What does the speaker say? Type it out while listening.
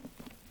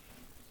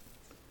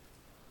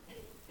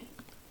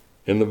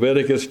In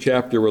Leviticus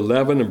chapter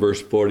 11 and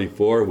verse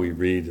 44, we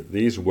read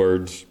these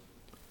words,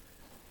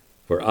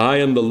 "For I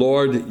am the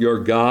Lord your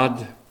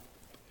God.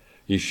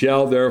 Ye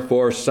shall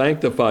therefore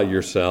sanctify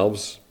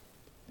yourselves,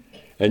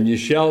 and ye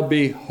shall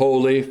be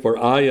holy, for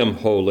I am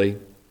holy.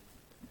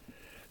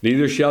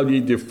 Neither shall ye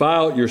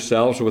defile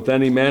yourselves with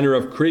any manner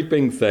of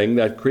creeping thing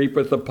that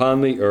creepeth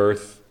upon the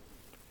earth.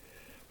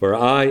 For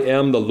I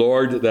am the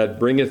Lord that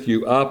bringeth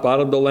you up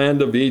out of the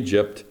land of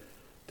Egypt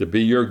to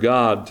be your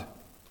God.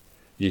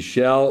 Ye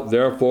shall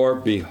therefore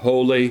be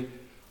holy,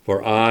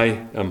 for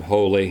I am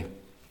holy."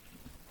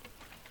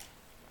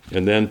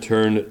 And then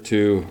turn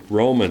to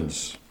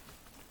Romans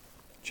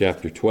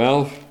chapter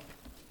 12.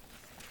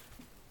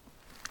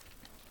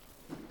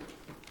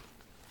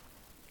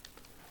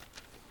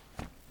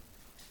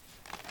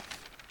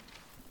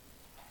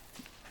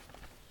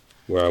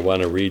 Where I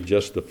want to read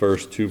just the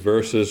first two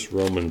verses,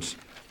 Romans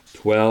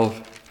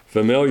 12.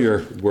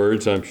 Familiar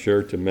words, I'm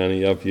sure, to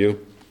many of you.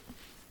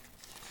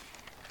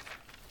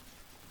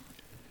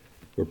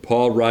 Where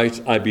Paul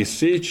writes, "I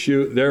beseech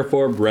you,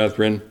 therefore,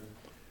 brethren,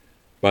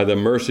 by the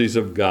mercies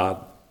of God,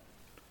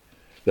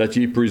 that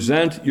ye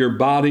present your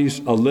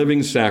bodies a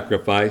living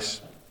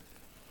sacrifice,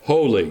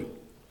 holy,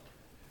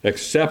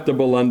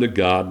 acceptable unto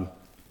God,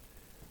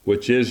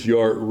 which is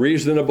your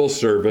reasonable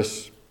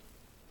service.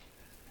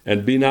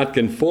 And be not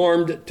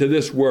conformed to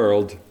this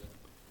world,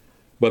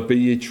 but be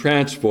ye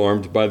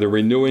transformed by the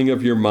renewing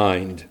of your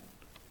mind,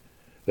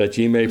 that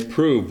ye may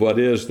prove what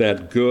is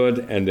that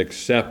good and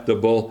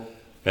acceptable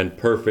and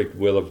perfect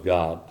will of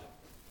God."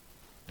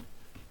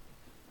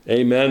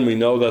 Amen. We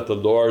know that the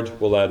Lord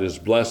will add his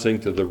blessing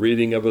to the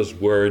reading of his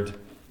word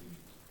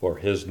for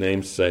his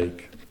name's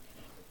sake.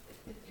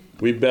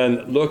 We've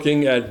been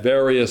looking at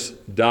various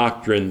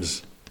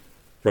doctrines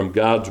from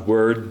God's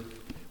word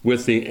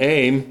with the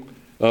aim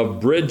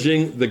of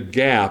bridging the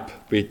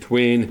gap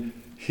between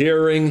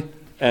hearing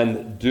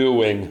and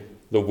doing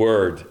the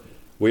word.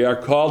 We are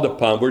called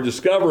upon, we're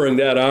discovering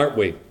that, aren't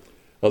we,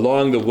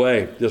 along the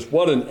way? Just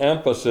what an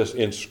emphasis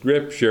in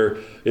Scripture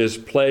is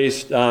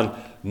placed on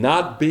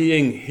not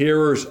being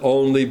hearers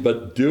only,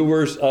 but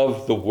doers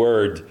of the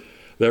word.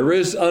 There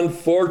is,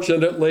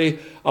 unfortunately,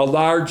 a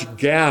large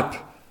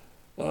gap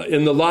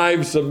in the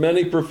lives of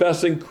many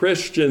professing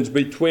Christians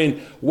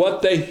between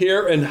what they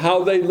hear and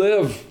how they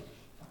live.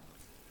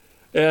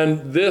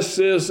 And this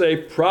is a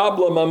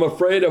problem, I'm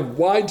afraid, of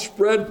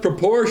widespread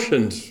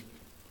proportions,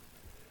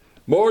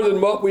 more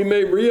than what we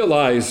may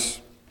realize.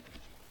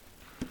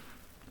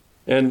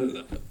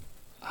 And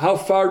how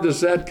far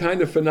does that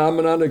kind of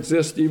phenomenon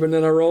exist even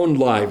in our own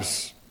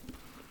lives?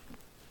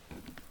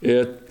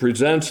 It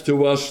presents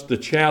to us the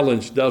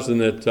challenge, doesn't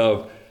it,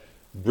 of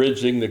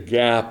bridging the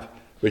gap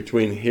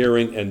between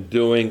hearing and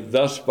doing.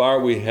 Thus far,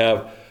 we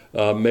have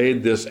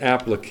made this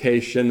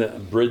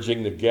application,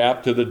 bridging the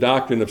gap, to the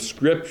doctrine of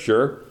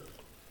Scripture.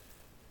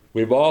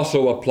 We've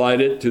also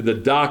applied it to the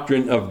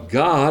doctrine of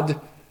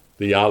God,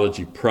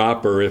 theology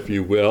proper, if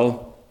you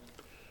will.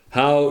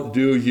 How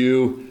do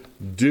you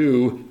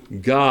do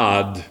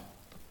God?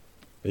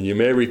 And you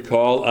may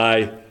recall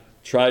I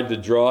tried to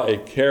draw a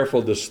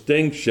careful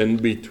distinction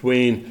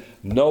between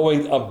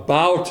knowing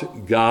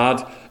about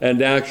God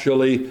and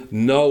actually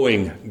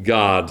knowing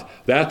God.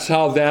 That's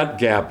how that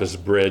gap is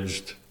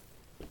bridged.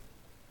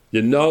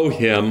 You know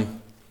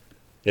him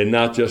and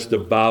not just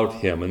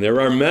about him. And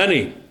there are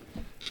many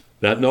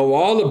that know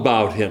all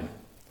about him,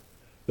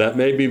 that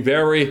may be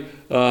very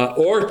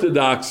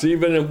orthodox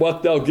even in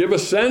what they'll give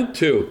assent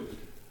to,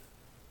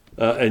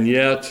 and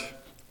yet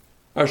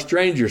are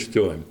strangers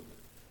to him.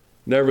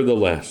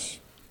 Nevertheless,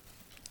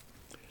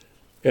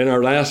 in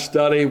our last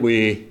study,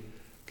 we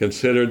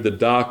considered the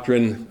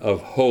doctrine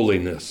of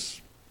holiness.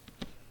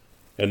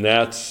 And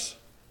that's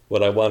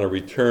what I want to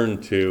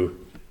return to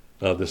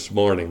this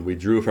morning. We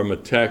drew from a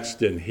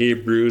text in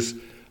Hebrews.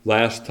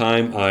 Last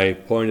time I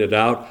pointed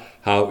out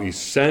how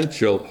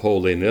essential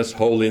holiness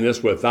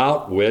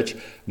without which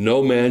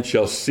no man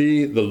shall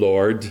see the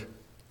Lord.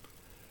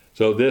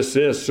 So this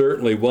is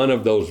certainly one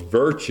of those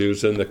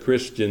virtues in the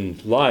Christian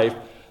life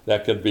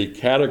that can be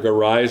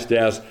categorized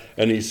as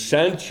an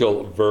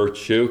essential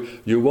virtue.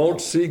 You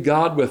won't see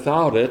God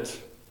without it,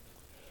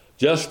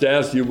 just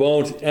as you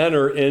won't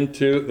enter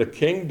into the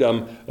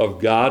kingdom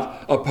of God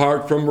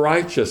apart from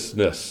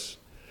righteousness.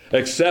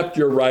 Except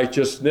your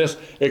righteousness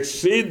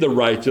exceed the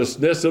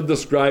righteousness of the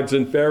scribes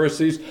and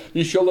Pharisees,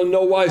 ye shall in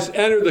no wise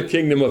enter the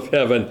kingdom of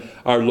heaven,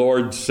 our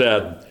Lord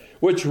said.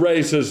 Which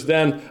raises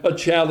then a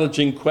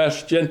challenging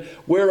question: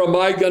 where am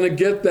I going to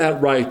get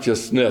that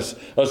righteousness?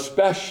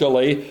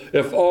 Especially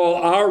if all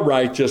our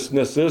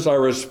righteousnesses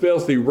are as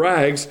filthy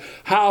rags,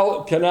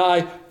 how can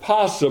I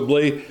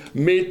possibly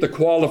meet the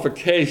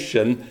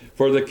qualification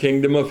for the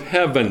kingdom of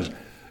heaven?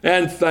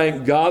 And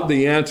thank God,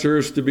 the answer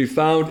is to be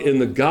found in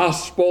the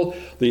gospel.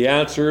 The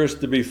answer is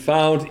to be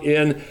found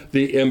in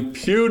the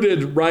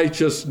imputed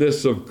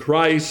righteousness of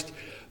Christ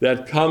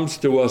that comes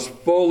to us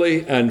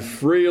fully and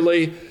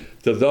freely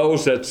to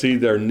those that see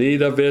their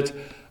need of it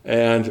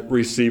and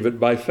receive it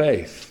by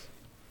faith.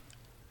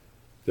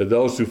 To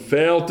those who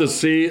fail to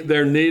see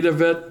their need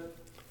of it,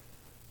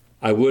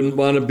 I wouldn't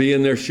want to be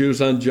in their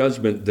shoes on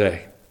Judgment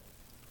Day.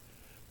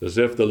 As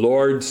if the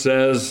Lord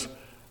says,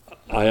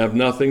 I have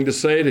nothing to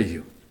say to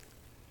you.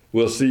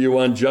 We'll see you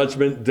on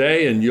Judgment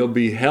Day, and you'll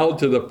be held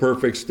to the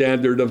perfect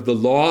standard of the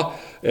law,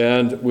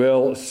 and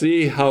we'll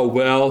see how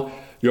well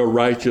your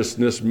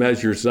righteousness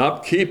measures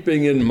up,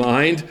 keeping in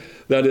mind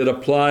that it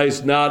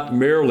applies not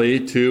merely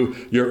to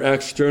your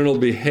external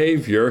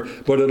behavior,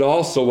 but it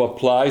also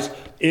applies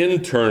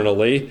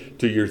internally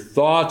to your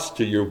thoughts,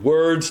 to your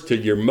words, to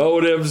your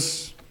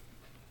motives.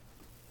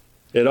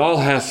 It all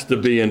has to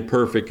be in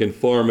perfect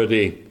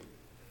conformity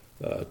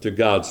to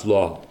God's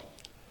law,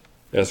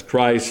 as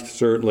Christ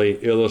certainly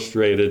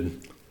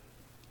illustrated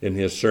in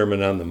his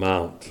Sermon on the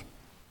Mount.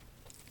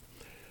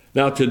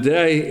 Now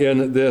today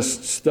in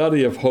this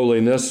study of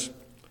holiness,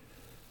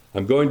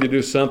 I'm going to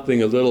do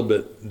something a little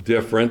bit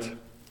different.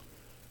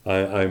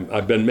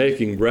 I've been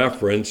making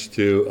reference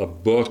to a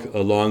book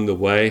along the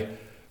way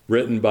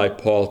written by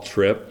Paul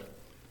Tripp,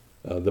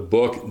 the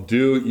book,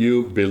 Do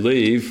You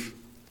Believe?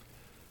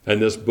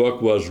 And this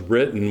book was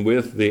written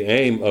with the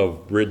aim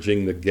of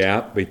bridging the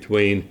gap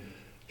between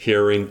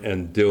hearing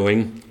and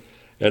doing.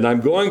 And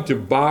I'm going to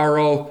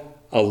borrow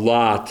a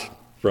lot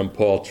from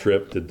Paul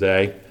Tripp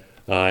today.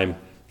 I'm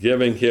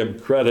giving him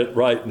credit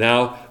right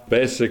now.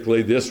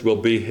 Basically, this will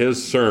be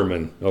his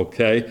sermon,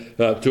 okay,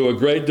 to a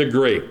great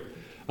degree.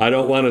 I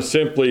don't want to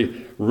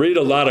simply read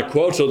a lot of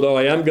quotes, although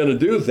I am going to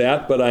do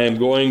that, but I am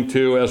going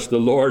to, as the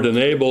Lord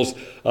enables,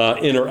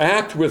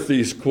 interact with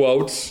these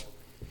quotes.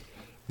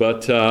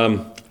 But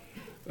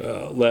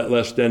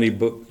lest any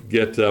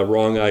get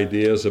wrong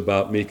ideas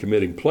about me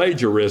committing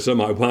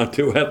plagiarism, I want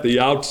to, at the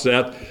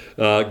outset,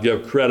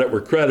 give credit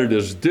where credit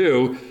is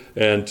due.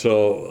 And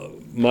so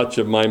much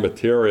of my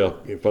material,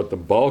 but the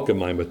bulk of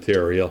my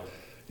material,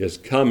 is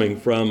coming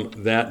from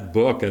that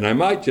book. And I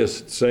might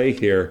just say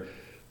here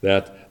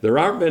that there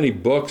aren't many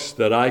books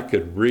that I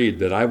could read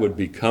that I would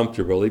be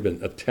comfortable even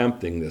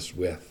attempting this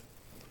with.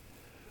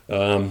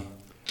 I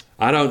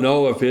don't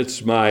know if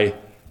it's my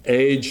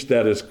age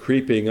that is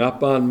creeping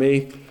up on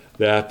me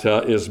that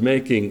is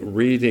making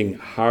reading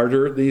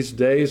harder these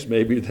days,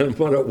 maybe than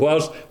what it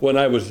was when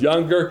I was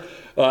younger.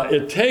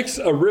 It takes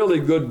a really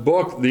good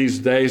book these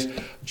days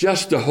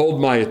just to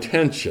hold my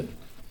attention,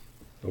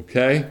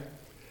 okay?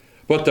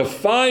 But to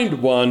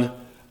find one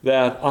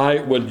that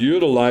I would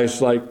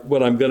utilize like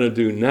what I'm going to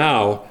do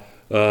now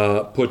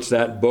puts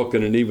that book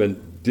in an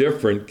even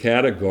different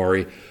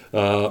category.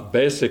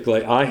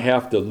 Basically, I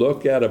have to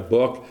look at a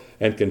book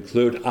and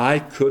conclude I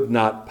could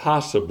not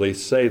possibly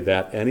say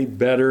that any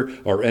better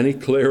or any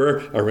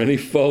clearer or any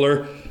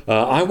fuller.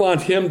 I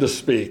want him to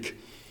speak.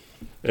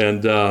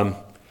 And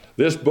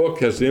this book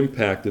has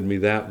impacted me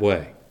that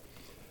way.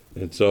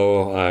 And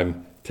so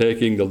I'm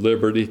taking the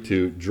liberty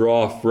to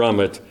draw from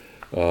it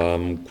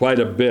quite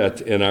a bit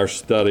in our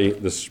study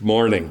this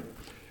morning.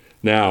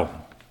 Now,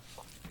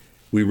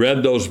 we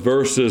read those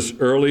verses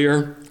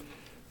earlier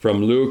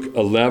from Luke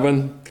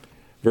 11,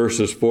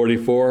 verses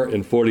 44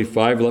 and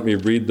 45. Let me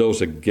read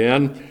those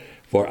again.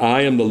 For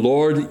I am the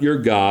Lord your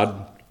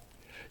God.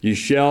 Ye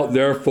shall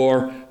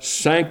therefore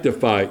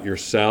sanctify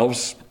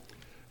yourselves.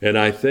 And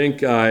I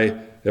think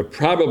I have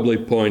probably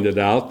pointed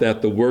out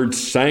that the word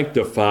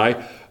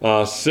sanctify,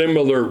 a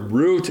similar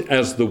root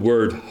as the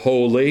word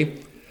holy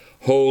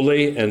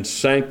and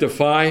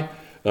sanctify,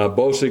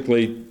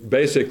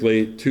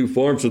 basically two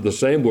forms of the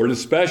same word,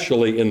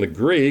 especially in the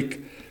Greek.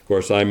 Of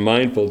course, I'm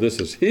mindful this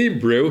is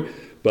Hebrew,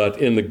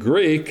 but in the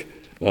Greek,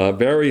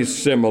 very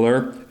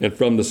similar and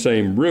from the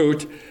same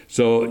root.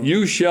 So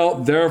you shall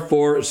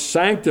therefore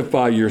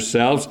sanctify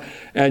yourselves,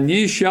 and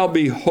ye shall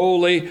be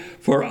holy,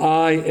 for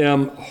I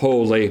am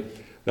holy.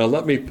 Now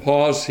let me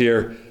pause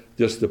here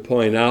just to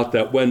point out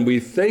that when we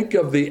think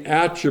of the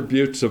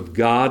attributes of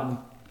God,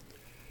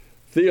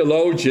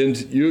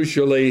 theologians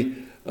usually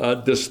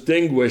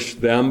distinguish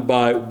them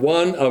by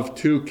one of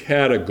two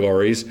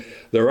categories.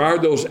 There are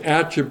those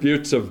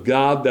attributes of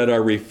God that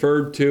are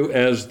referred to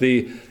as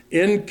the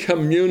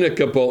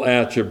incommunicable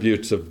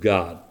attributes of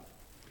God.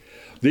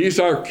 These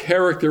are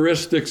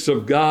characteristics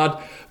of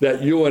God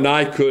that you and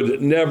I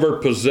could never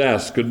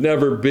possess, could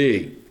never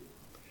be.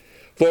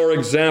 For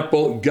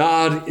example,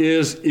 God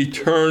is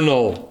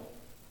eternal.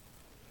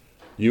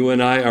 You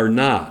and I are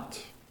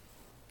not.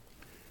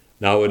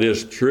 Now, it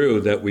is true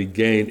that we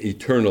gain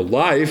eternal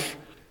life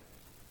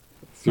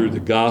through the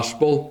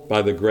gospel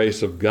by the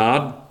grace of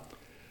God.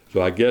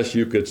 So I guess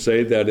you could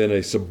say that in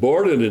a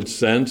subordinate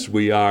sense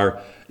we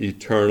are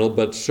eternal,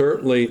 but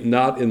certainly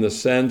not in the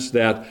sense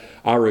that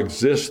our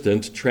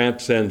existence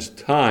transcends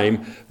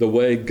time the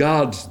way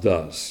God's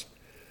does.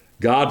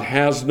 God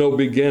has no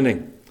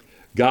beginning.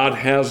 God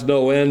has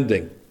no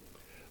ending.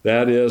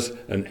 That is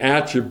an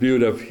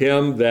attribute of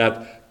him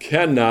that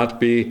cannot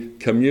be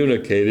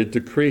communicated to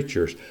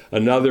creatures.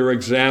 Another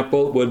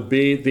example would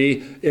be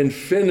the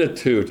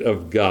infinitude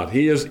of God.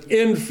 He is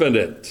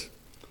infinite.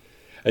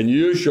 And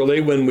usually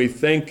when we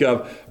think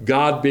of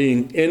God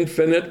being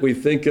infinite, we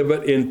think of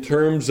it in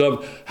terms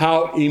of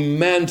how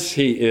immense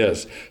he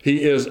is.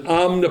 He is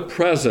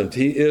omnipresent.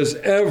 He is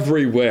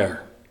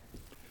everywhere.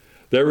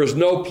 There is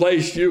no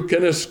place you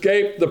can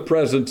escape the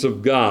presence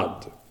of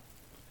God.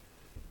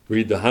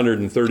 Read the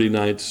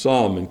 139th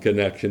Psalm in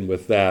connection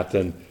with that,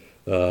 and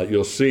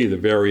you'll see the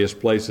various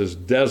places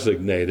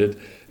designated,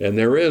 and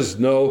there is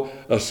no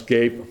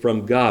escape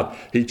from God.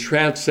 He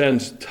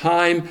transcends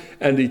time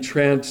and he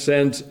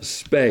transcends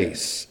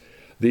space.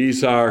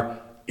 These are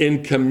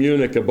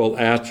incommunicable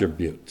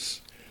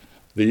attributes.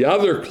 The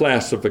other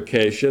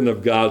classification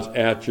of God's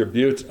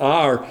attributes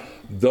are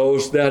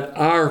those that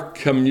are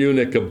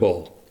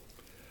communicable,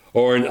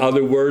 or in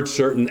other words,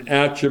 certain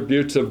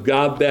attributes of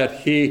God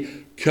that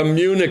he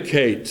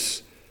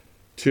communicates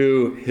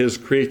to his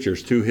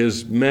creatures, to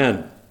his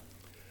men.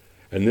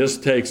 And this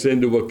takes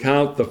into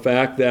account the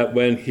fact that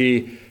when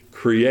he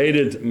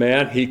created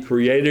man, he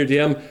created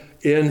him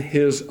in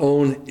his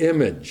own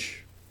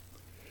image,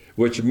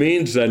 which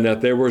means then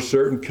that there were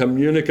certain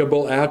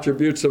communicable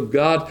attributes of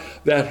God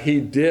that he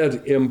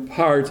did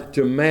impart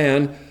to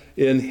man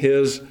in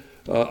his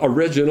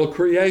original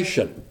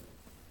creation.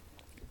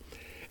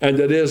 And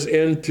it is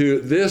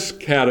into this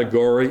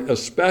category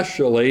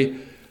especially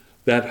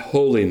that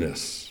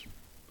holiness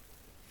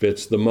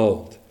fits the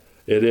mold.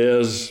 It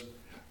is,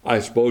 I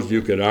suppose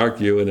you could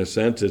argue in a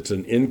sense, it's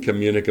an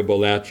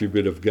incommunicable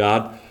attribute of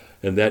God,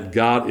 and that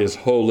God is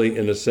holy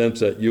in a sense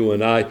that you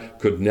and I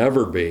could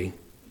never be.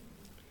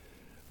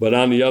 But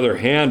on the other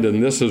hand,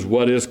 and this is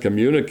what is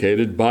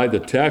communicated by the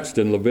text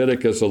in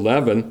Leviticus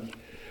 11,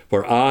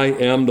 for I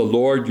am the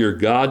Lord your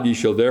God, ye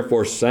shall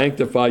therefore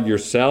sanctify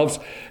yourselves,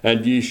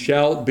 and ye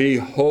shall be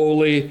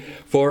holy,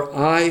 for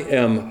I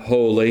am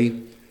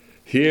holy.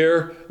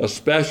 Here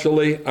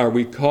especially are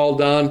we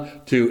called on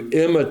to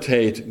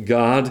imitate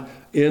God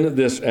in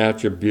this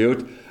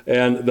attribute,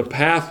 and the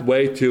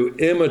pathway to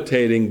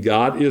imitating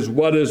God is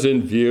what is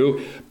in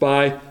view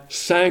by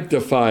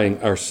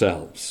sanctifying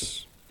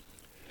ourselves.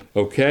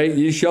 Okay,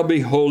 ye shall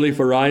be holy,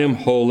 for I am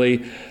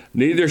holy.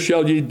 Neither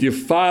shall ye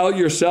defile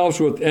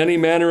yourselves with any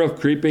manner of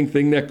creeping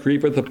thing that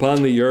creepeth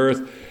upon the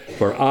earth,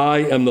 for I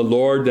am the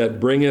Lord that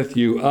bringeth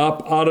you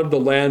up out of the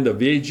land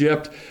of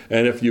Egypt.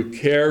 And if you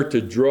care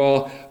to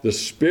draw the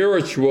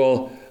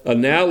spiritual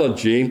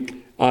analogy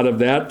out of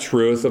that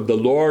truth of the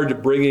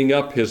Lord bringing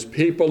up his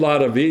people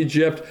out of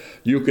Egypt,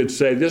 you could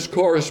say this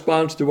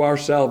corresponds to our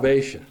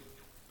salvation.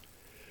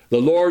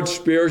 The Lord,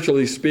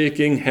 spiritually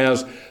speaking,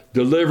 has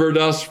delivered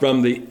us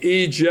from the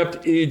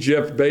Egypt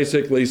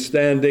basically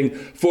standing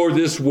for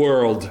this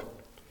world.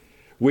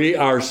 We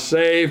are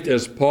saved,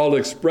 as Paul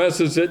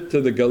expresses it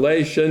to the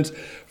Galatians,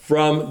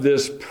 from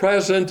this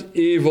present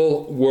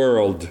evil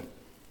world.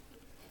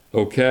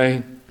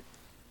 Okay?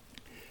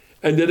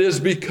 And it is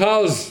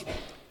because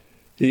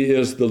he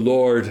is the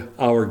Lord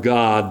our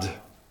God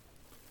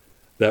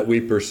that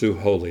we pursue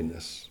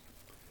holiness.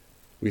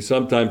 We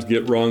sometimes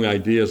get wrong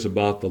ideas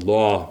about the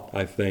law,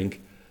 I think.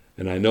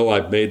 And I know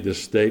I've made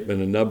this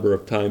statement a number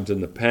of times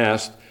in the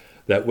past,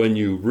 that when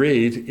you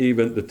read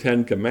even the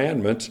Ten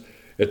Commandments,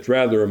 it's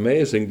rather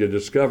amazing to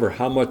discover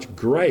how much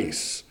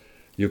grace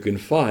you can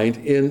find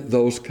in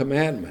those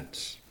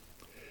commandments.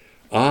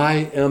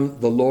 I am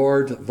the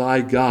Lord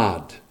thy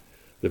God.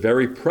 The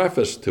very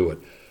preface to it.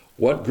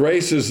 What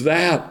grace is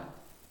that?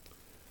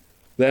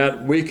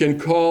 That we can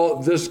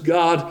call this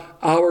God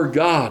our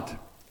God.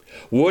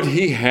 Would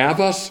he have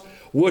us?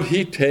 Would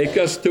he take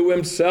us to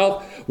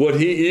himself? Would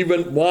he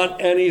even want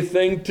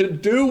anything to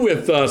do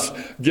with us,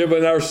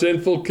 given our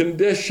sinful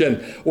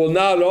condition? Well,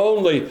 not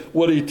only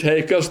would he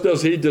take us,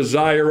 does he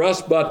desire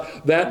us,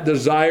 but that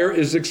desire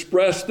is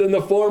expressed in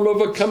the form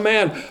of a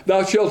command.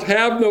 Thou shalt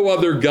have no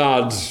other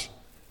gods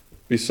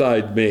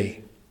beside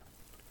me.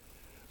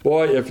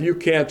 Boy, if you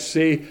can't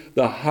see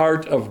the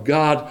heart of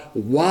God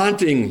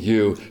wanting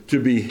you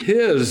to be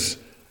his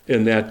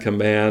in that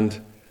command,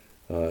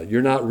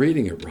 you're not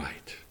reading it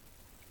right.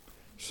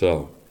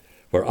 So,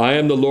 for I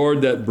am the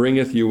Lord that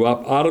bringeth you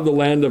up out of the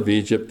land of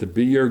Egypt to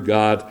be your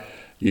God.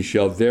 Ye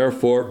shall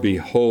therefore be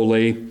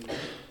holy,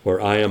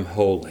 for I am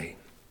holy.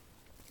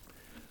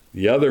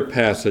 The other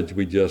passage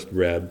we just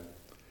read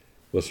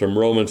was from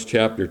Romans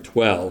chapter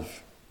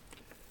 12.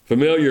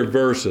 Familiar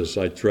verses,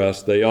 I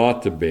trust, they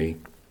ought to be,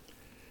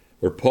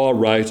 where Paul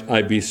writes,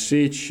 I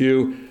beseech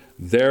you,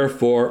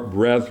 therefore,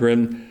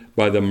 brethren,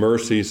 by the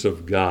mercies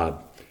of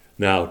God.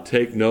 Now,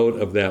 take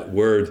note of that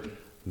word,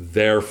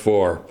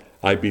 therefore.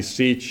 I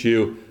beseech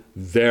you,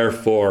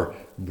 therefore,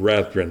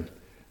 brethren.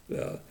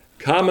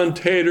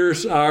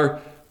 Commentators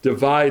are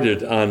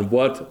divided on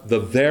what the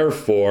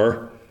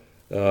therefore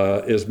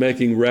is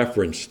making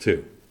reference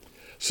to.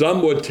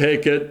 Some would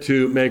take it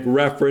to make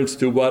reference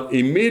to what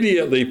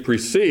immediately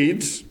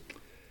precedes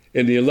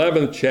in the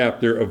 11th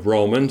chapter of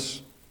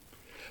Romans.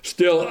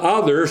 Still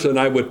others, and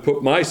I would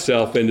put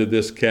myself into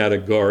this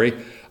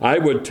category, I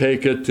would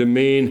take it to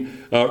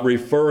mean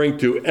referring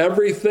to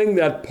everything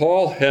that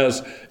Paul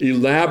has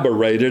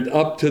elaborated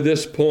up to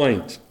this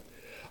point.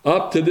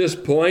 Up to this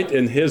point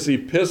in his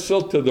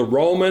epistle to the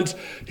Romans,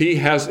 he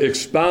has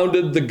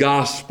expounded the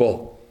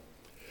gospel.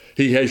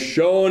 He has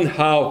shown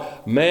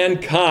how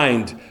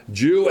mankind,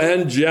 Jew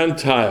and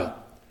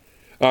Gentile,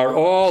 are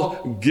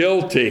all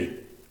guilty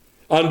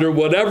under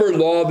whatever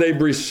law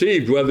they've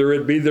received, whether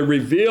it be the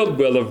revealed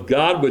will of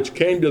God, which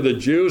came to the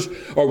Jews,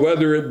 or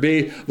whether it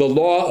be the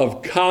law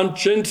of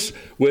conscience,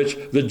 which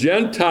the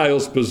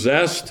Gentiles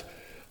possessed.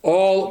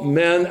 All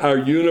men are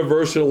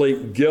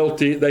universally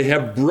guilty. They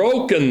have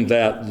broken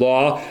that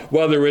law,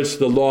 whether it's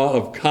the law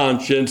of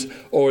conscience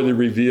or the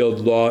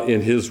revealed law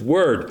in His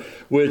Word,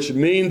 which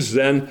means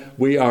then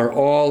we are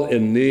all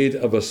in need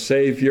of a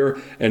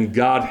Savior, and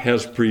God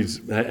has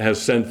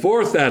sent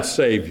forth that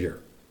Savior.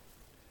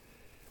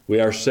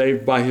 We are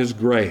saved by His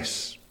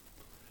grace.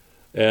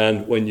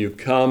 And when you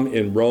come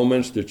in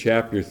Romans to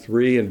chapter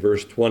 3 and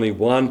verse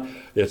 21,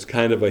 it's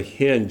kind of a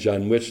hinge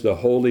on which the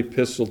whole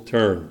epistle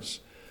turns.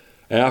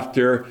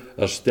 After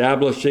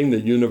establishing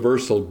the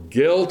universal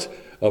guilt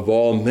of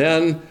all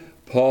men,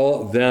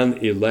 Paul then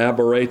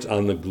elaborates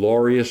on the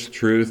glorious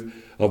truth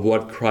of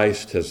what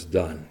Christ has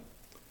done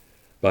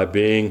by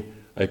being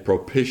a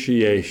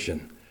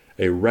propitiation,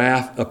 a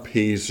wrath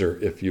appeaser,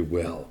 if you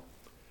will,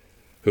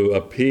 who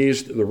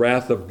appeased the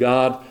wrath of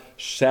God,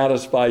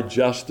 satisfied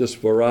justice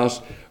for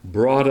us,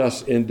 brought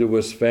us into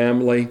His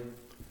family.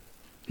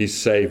 He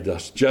saved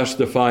us,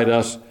 justified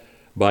us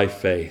by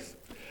faith.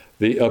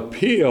 The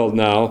appeal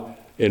now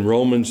in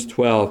Romans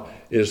 12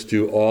 is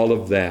to all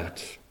of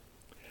that.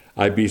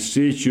 I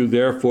beseech you,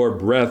 therefore,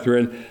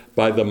 brethren,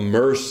 by the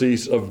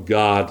mercies of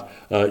God.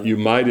 You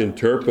might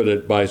interpret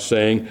it by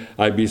saying,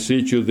 I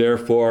beseech you,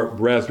 therefore,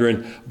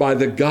 brethren, by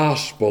the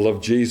gospel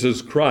of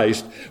Jesus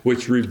Christ,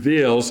 which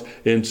reveals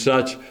in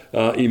such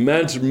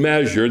immense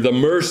measure the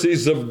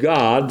mercies of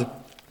God,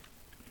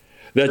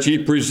 that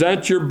ye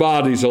present your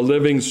bodies a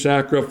living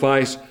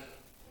sacrifice,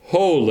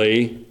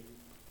 holy,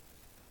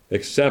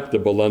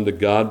 acceptable unto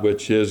God,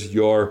 which is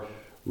your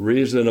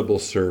reasonable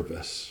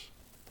service.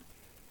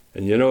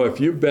 And you know, if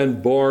you've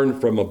been born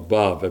from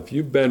above, if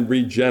you've been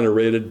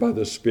regenerated by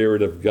the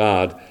Spirit of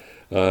God,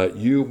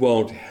 you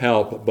won't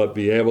help but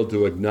be able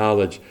to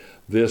acknowledge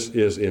this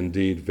is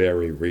indeed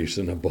very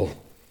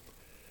reasonable.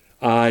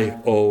 I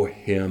owe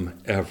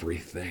Him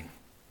everything.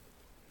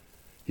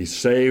 He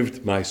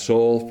saved my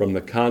soul from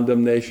the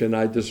condemnation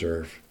I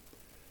deserve.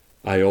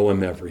 I owe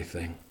Him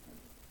everything.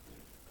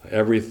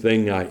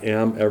 Everything I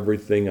am,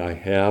 everything I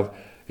have,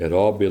 it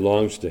all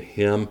belongs to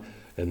Him.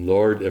 And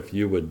Lord, if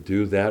you would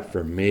do that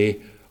for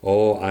me,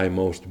 oh, I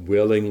most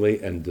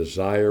willingly and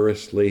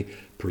desirously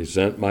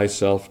present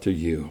myself to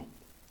you.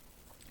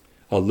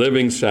 A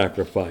living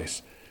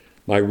sacrifice,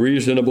 my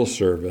reasonable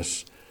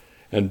service,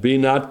 and be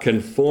not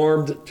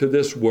conformed to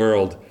this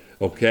world.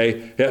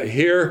 Okay,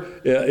 here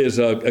is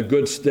a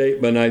good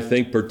statement, I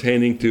think,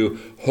 pertaining to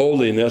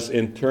holiness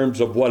in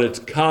terms of what it's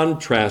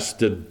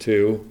contrasted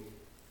to.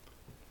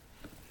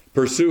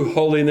 Pursue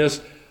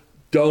holiness.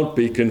 Don't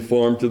be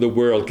conformed to the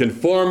world.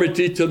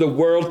 Conformity to the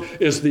world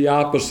is the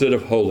opposite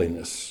of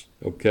holiness,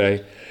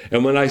 okay?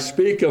 And when I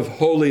speak of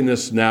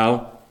holiness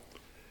now,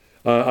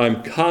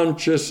 I'm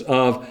conscious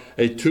of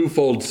a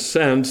twofold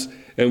sense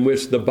in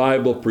which the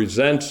Bible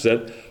presents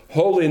it.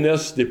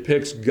 Holiness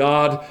depicts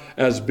God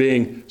as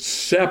being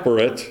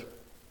separate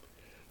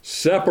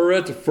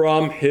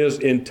from His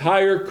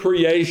entire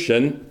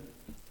creation.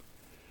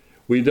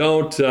 We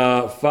don't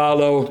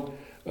follow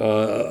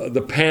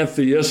the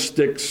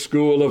pantheistic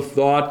school of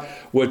thought,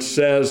 which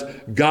says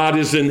God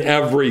is in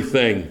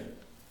everything.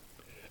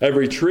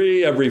 Every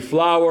tree, every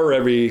flower,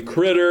 every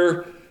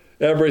critter,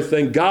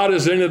 everything. God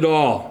is in it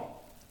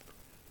all.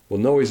 Well,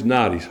 no, He's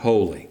not. He's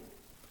holy.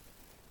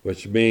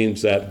 Which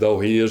means that though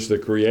He is the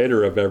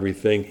creator of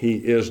everything, He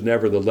is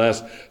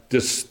nevertheless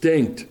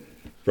distinct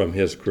from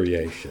His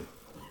creation.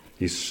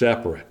 He's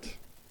separate.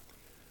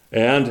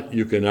 And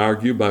you can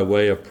argue by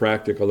way of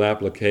practical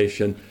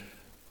application,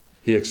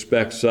 He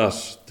expects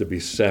us to be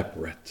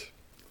separate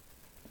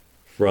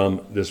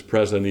from this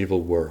present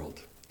evil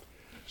world.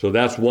 So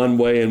that's one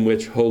way in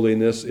which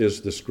holiness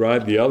is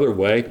described. The other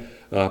way,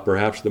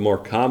 perhaps the more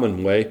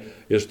common way,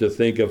 is to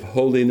think of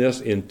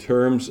holiness in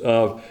terms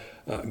of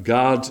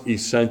God's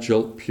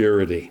essential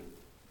purity.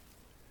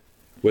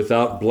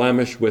 Without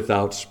blemish,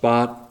 without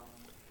spot,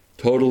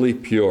 totally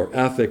pure,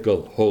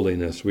 ethical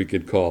holiness, we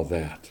could call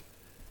that.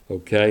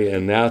 Okay,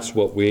 and that's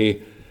what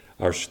we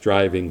are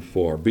striving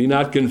for. Be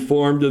not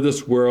conformed to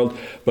this world,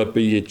 but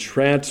be ye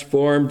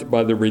transformed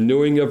by the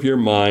renewing of your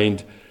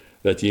mind,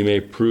 that ye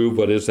may prove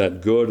what is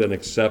that good and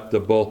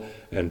acceptable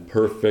and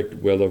perfect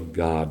will of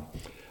God.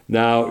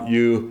 Now,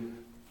 you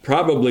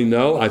probably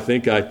know, I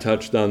think I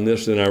touched on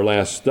this in our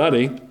last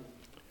study.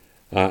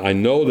 I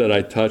know that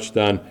I touched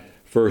on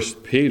 1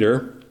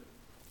 Peter,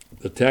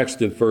 the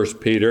text in 1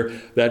 Peter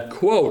that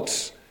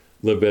quotes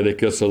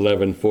Leviticus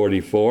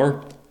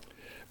 11:44.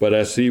 But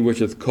as He which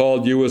hath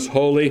called you is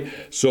holy,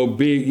 so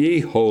be ye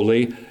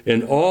holy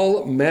in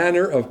all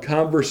manner of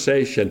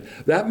conversation.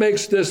 That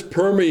makes this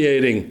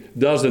permeating,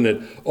 doesn't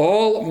it?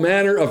 All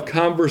manner of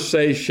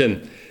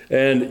conversation.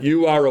 And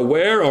you are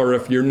aware, or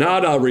if you're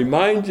not, I'll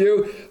remind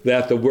you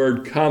that the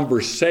word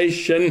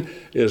conversation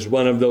is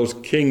one of those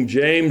King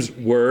James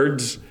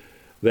words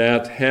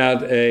that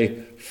had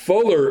a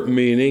fuller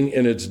meaning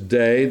in its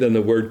day than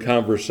the word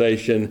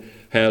conversation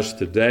has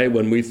today.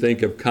 When we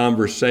think of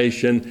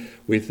conversation,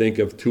 we think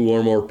of two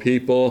or more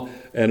people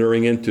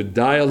entering into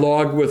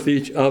dialogue with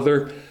each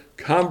other.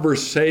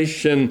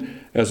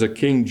 Conversation, as a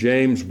King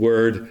James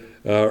word,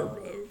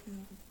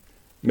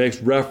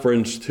 makes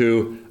reference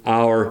to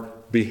our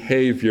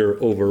behavior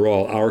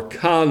overall, our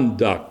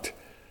conduct,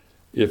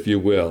 if you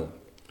will.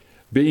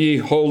 Be ye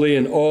holy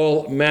in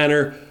all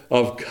manner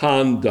of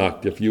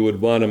conduct. If you would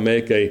want to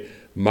make a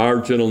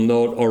marginal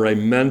note or a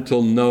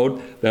mental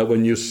note, that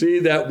when you see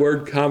that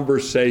word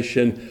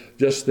conversation,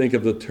 just think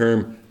of the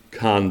term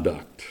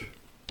conduct.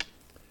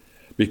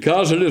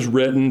 Because it is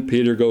written,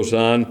 Peter goes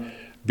on,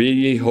 be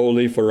ye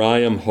holy, for I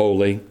am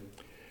holy.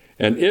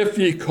 And if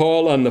ye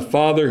call on the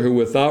Father, who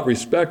without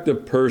respect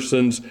of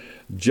persons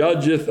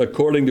judgeth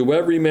according to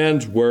every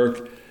man's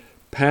work,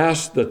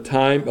 pass the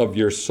time of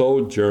your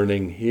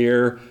sojourning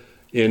here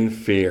in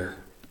fear.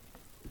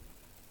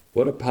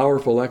 What a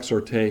powerful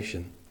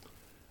exhortation,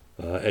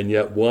 and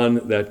yet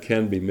one that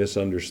can be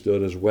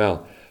misunderstood as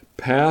well.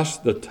 Pass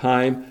the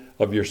time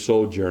of your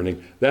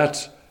sojourning.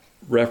 That's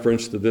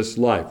reference to this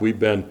life. We've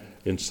been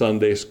in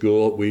Sunday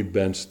school. We've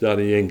been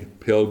studying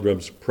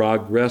Pilgrim's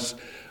Progress.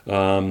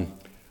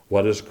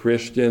 What is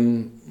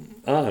Christian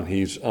on?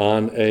 He's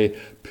on a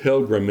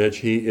pilgrimage.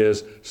 He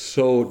is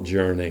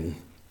sojourning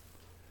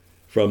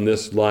from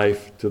this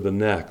life to the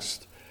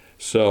next.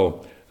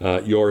 So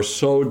your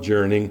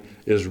sojourning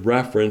is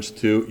reference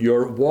to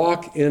your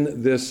walk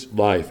in this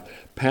life.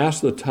 Pass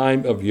the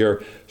time of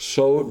your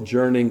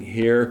sojourning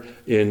here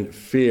in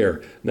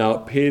fear. Now,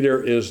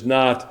 Peter is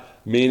not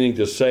meaning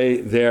to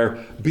say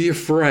there, be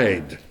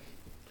afraid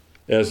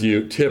as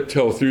you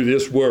tiptoe through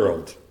this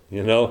world.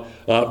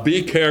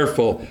 Be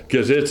careful,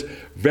 because it's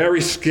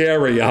very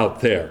scary out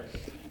there.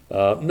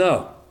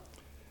 No.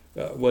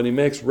 When he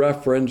makes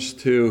reference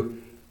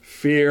to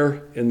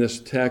fear in this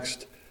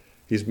text,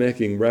 he's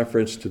making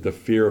reference to the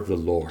fear of the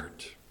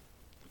Lord.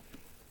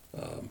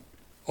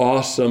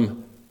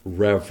 Awesome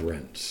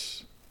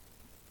reverence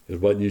is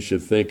what you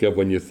should think of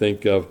when you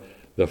think of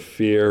the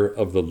fear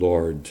of the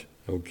Lord.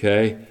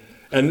 Okay?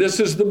 And this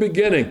is the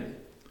beginning.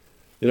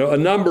 A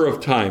number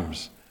of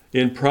times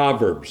in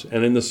Proverbs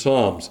and in the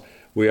Psalms,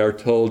 we are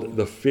told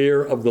the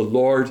fear of the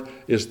Lord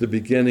is the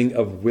beginning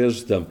of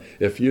wisdom.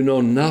 If you know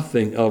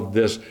nothing of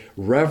this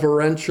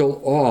reverential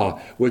awe,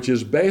 which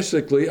is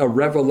basically a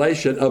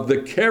revelation of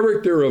the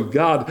character of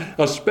God,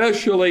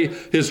 especially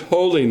His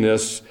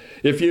holiness,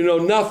 if you know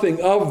nothing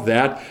of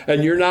that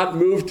and you're not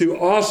moved to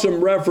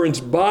awesome reverence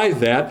by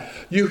that,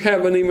 you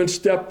haven't even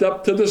stepped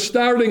up to the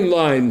starting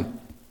line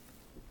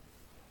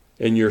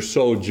in your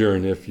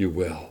sojourn, if you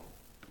will.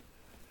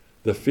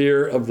 The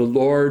fear of the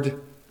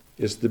Lord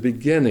is the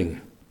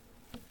beginning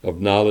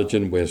of knowledge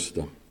and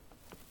wisdom.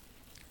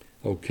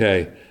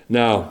 Okay,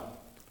 now,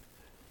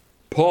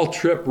 Paul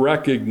Tripp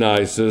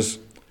recognizes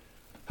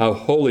how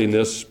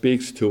holiness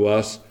speaks to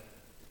us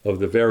of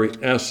the very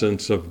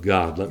essence of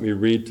God. Let me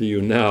read to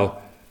you now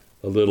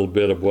a little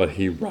bit of what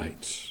he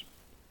writes.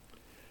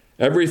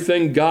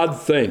 Everything God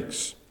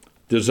thinks,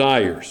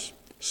 desires,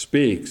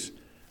 speaks,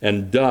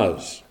 and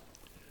does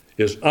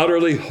is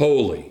utterly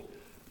holy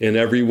in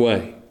every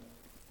way.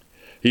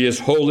 He is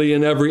holy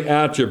in every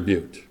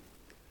attribute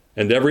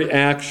and every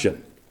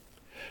action.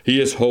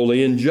 He is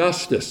holy in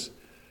justice.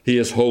 He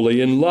is holy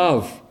in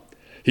love.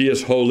 He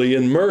is holy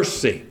in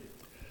mercy.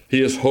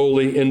 He is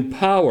holy in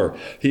power.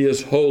 He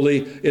is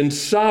holy in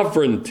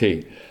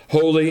sovereignty,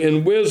 holy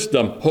in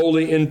wisdom,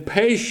 holy in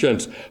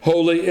patience,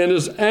 holy in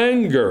His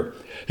anger.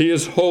 He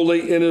is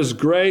holy in His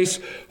grace,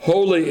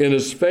 holy in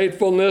His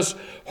faithfulness,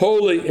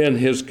 holy in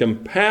His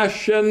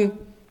compassion.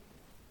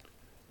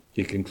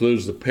 He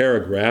concludes the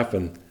paragraph,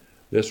 and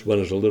this one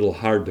is a little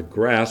hard to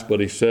grasp,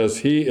 but he says,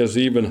 He is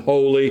even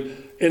holy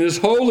in His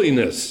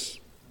holiness.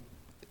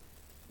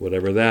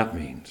 Whatever that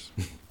means.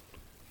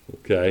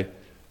 Okay?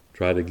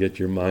 Try to get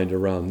your mind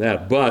around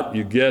that. But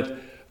you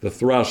get the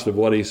thrust of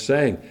what he's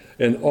saying.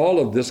 And all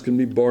of this can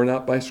be borne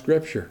out by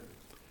Scripture.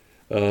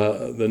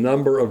 The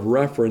number of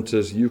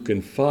references you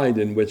can find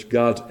in which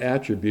God's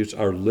attributes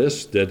are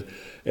listed,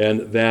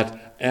 and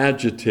that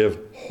adjective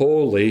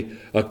holy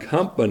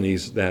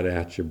accompanies that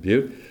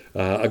attribute.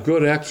 A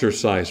good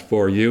exercise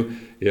for you,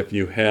 if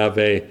you have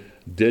a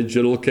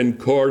digital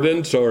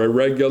concordance or a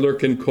regular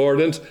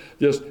concordance,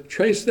 just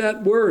trace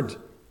that word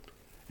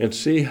and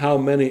see how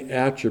many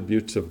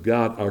attributes of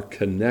God are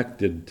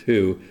connected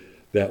to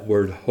that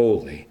word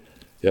holy.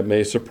 It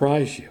may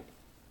surprise you.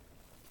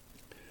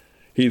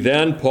 He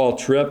then, Paul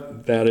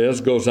Tripp, that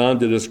is, goes on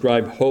to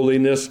describe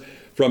holiness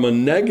from a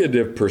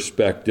negative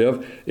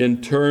perspective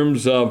in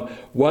terms of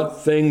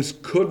what things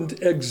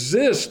couldn't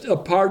exist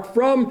apart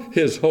from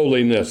His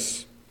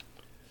holiness.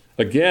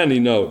 Again, he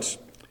notes,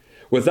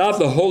 without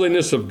the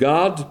holiness of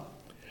God,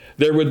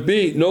 there would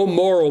be no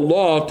moral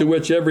law to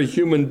which every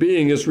human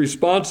being is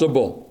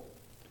responsible.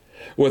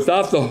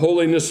 Without the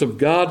holiness of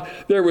God,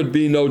 there would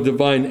be no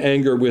divine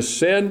anger with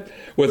sin.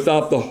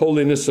 Without the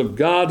holiness of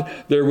God,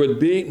 there would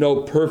be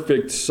no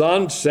perfect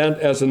Son sent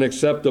as an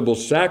acceptable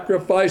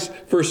sacrifice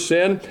for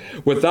sin.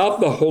 Without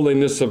the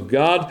holiness of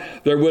God,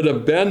 there would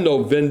have been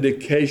no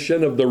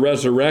vindication of the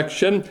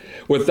resurrection.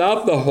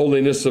 Without the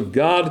holiness of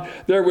God,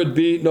 there would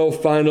be no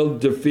final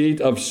defeat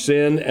of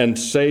sin and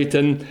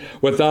Satan.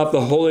 Without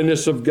the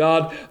holiness of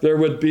God, there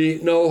would be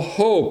no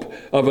hope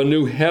of a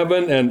new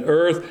heaven and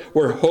earth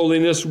where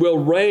holiness will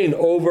reign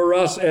over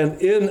us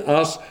and in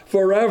us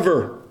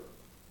forever.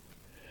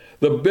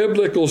 The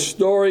biblical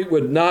story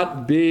would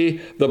not be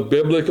the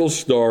biblical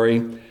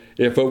story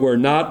if it were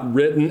not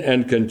written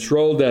and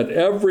controlled at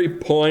every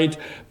point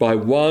by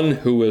one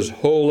who is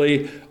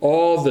holy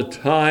all the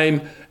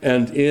time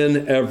and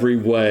in every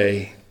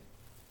way.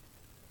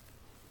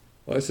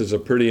 Well, this is a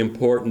pretty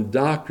important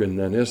doctrine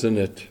then, isn't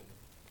it?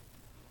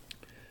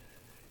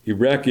 He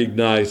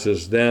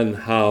recognizes then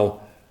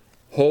how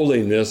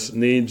holiness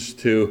needs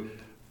to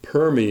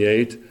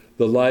permeate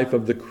the life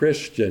of the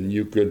Christian.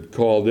 You could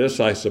call this,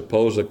 I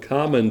suppose, a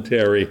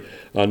commentary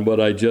on what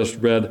I just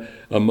read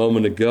a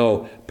moment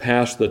ago,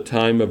 past the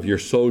time of your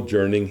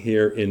sojourning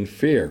here in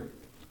fear.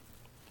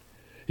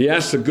 He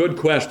asks a good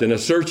question, a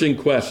searching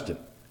question.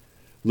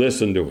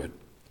 Listen to it.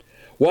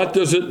 What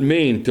does it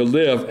mean to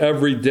live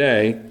every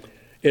day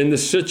in the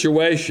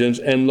situations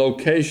and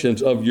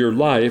locations of your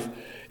life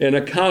in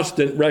a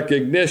constant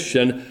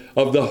recognition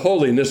of the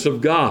holiness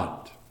of God?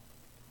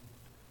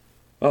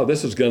 Oh,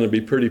 this is going to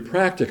be pretty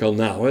practical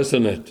now,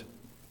 isn't it?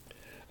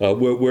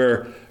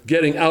 We're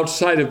getting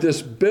outside of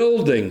this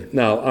building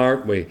now,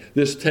 aren't we?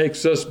 This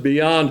takes us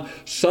beyond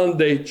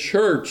Sunday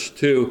church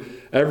to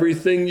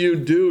everything you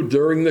do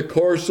during the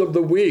course of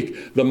the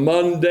week, the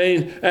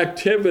mundane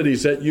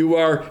activities that you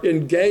are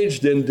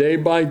engaged in day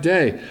by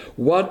day.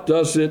 What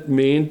does it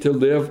mean to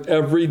live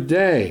every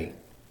day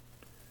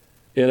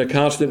in a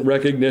constant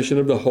recognition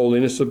of the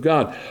holiness of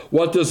God?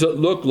 What does it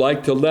look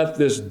like to let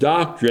this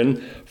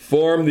doctrine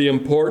form the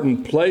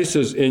important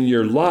places in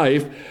your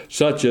life,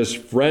 such as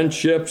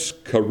friendships,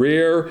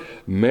 career,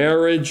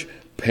 marriage,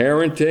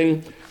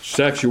 parenting,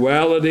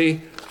 sexuality,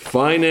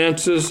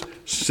 finances,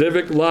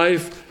 civic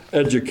life,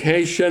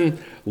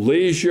 education,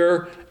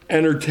 leisure,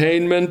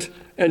 entertainment,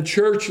 and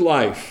church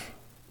life?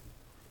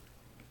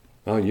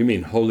 Oh, you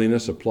mean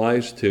holiness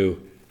applies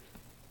to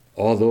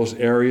all those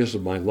areas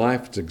of my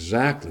life? It's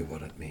exactly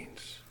what it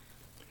means.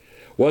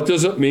 What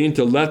does it mean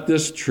to let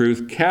this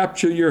truth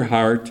capture your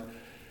heart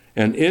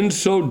and in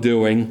so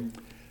doing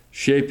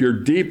shape your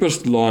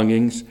deepest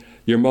longings,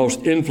 your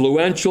most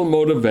influential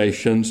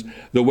motivations,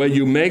 the way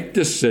you make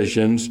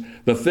decisions,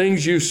 the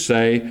things you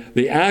say,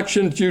 the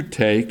actions you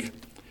take?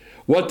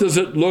 What does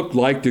it look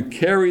like to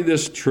carry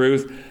this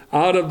truth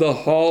out of the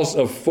halls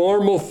of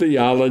formal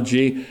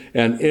theology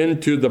and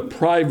into the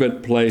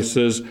private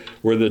places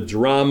where the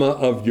drama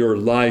of your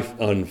life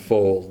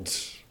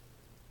unfolds?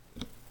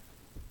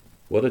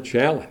 What a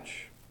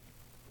challenge.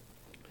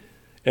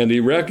 And he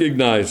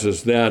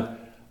recognizes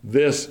that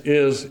this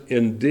is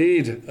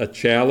indeed a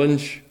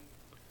challenge.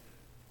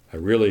 I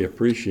really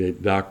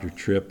appreciate Dr.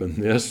 Tripp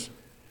in this.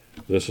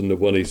 Listen to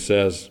what he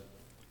says.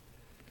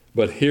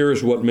 But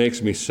here's what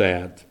makes me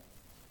sad.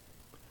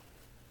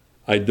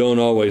 I don't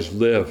always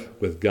live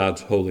with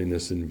God's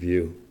holiness in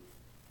view.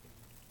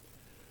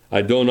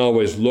 I don't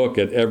always look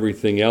at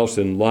everything else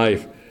in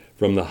life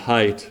from the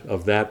height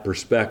of that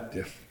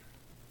perspective.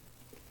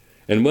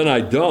 And when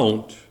I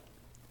don't,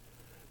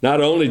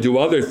 not only do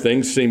other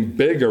things seem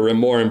bigger and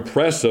more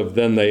impressive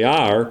than they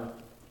are,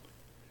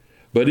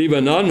 but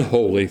even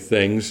unholy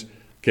things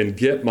can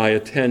get my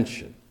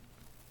attention.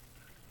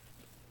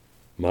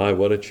 My,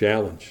 what a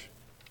challenge,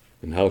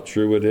 and how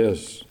true it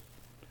is.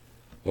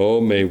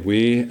 Oh, may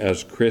we,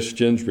 as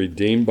Christians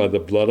redeemed by the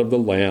blood of the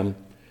Lamb,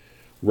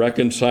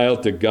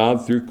 reconciled to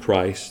God through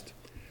Christ,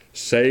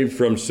 saved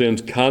from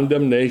sin's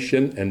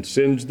condemnation and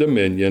sin's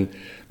dominion,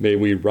 may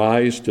we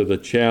rise to the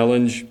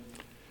challenge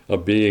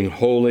of being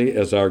holy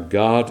as our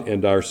God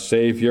and our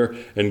Savior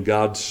and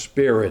God's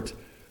Spirit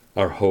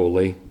are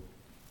holy.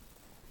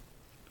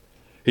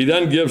 He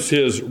then gives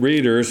his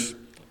readers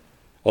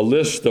a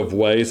list of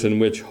ways in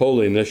which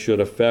holiness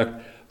should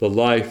affect the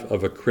life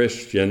of a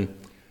Christian.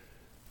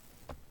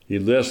 He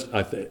lists,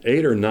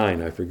 8 or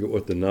 9, I forget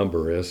what the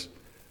number is,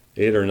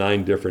 8 or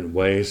 9 different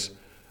ways.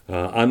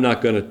 I'm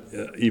not going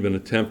to even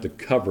attempt to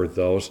cover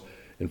those.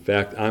 In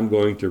fact, I'm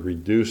going to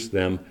reduce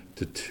them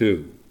to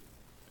 2.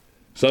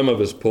 Some of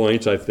his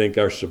points, I think,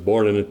 are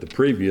subordinate to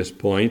previous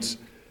points,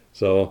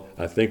 so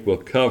I think we'll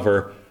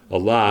cover a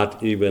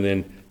lot even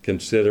in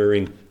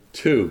considering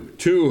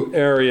 2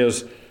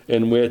 areas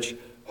in which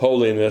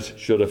holiness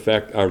should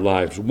affect our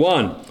lives.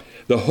 1,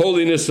 the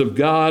holiness of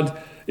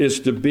God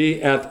is to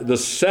be at the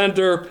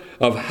center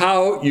of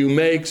how you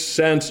make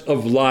sense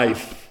of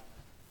life,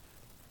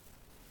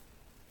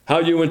 how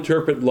you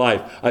interpret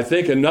life. I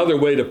think another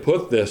way to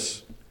put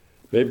this,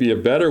 maybe a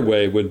better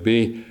way, would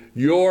be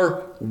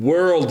your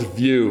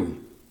worldview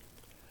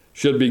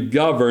should be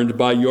governed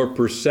by your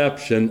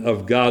perception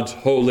of God's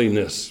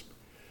holiness.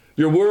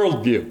 Your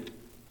worldview.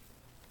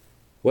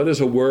 What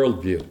is a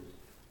worldview?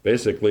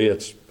 Basically,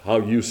 it's how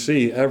you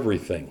see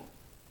everything.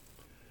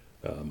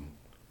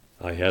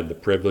 I had the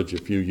privilege a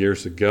few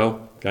years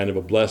ago, kind of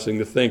a blessing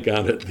to think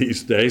on it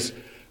these days,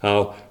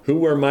 who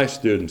were my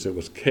students? It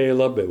was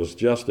Caleb, it was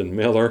Justin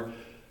Miller,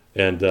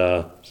 and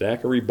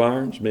Zachary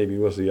Barnes, maybe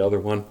was the other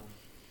one,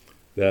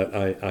 that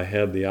I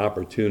had the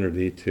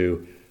opportunity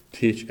to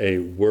teach a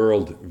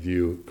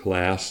worldview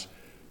class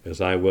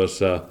as I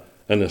was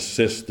an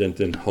assistant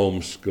in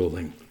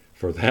homeschooling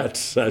for that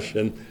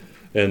session,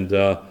 and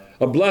a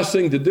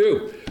blessing to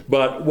do.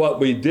 But what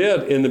we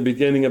did in the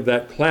beginning of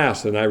that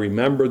class, and I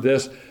remember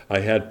this, I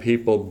had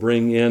people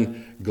bring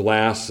in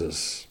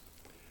glasses.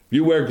 If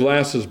you wear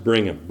glasses,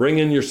 bring them. Bring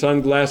in your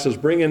sunglasses.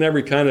 Bring in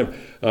every kind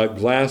of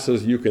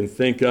glasses you can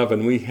think of.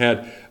 And we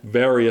had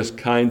various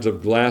kinds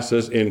of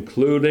glasses,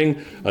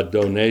 including a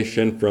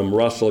donation from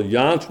Russell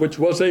Yance, which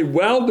was a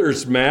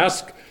welder's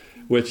mask,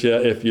 which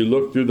if you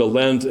look through the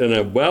lens in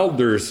a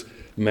welder's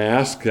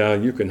mask,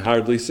 you can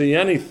hardly see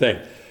anything.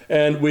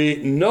 And we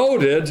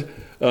noted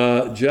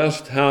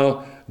just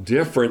how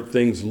different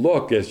things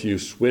look as you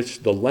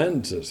switch the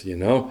lenses, you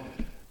know.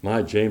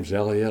 My James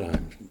Elliott, I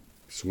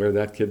swear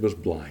that kid was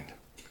blind.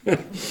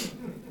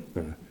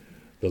 The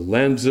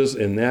lenses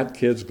in that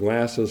kid's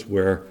glasses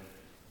were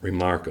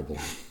remarkable.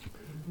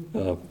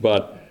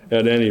 But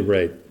at any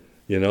rate,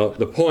 you know,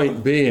 the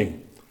point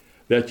being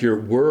that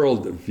your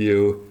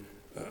worldview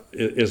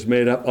is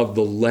made up of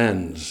the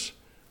lens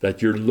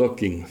that you're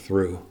looking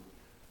through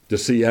to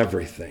see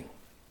everything.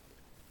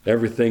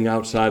 Everything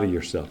outside of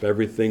yourself,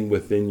 everything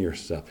within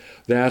yourself.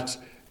 That's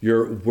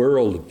your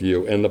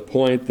worldview. And the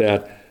point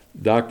that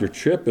Dr.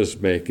 Tripp is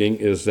making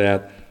is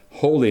that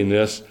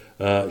holiness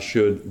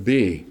should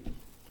be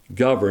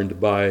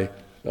governed by,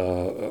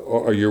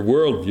 or your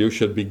worldview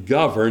should be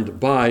governed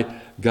by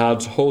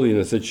God's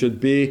holiness. It should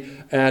be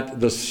at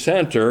the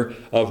center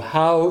of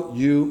how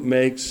you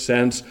make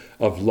sense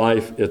of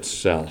life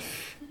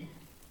itself.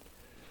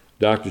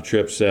 Dr.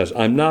 Tripp says,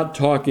 I'm not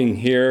talking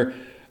here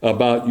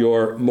about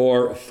your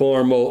more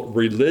formal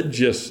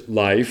religious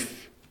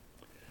life.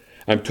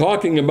 I'm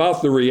talking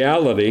about the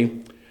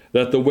reality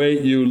that the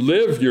way you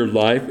live your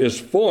life is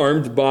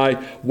formed by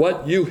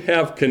what you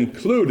have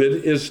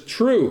concluded is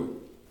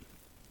true.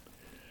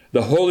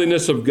 The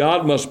holiness of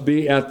God must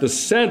be at the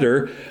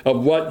center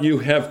of what you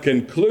have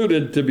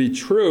concluded to be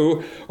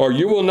true, or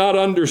you will not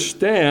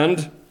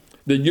understand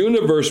the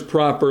universe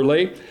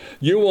properly.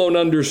 You won't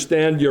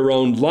understand your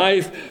own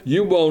life.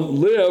 You won't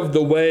live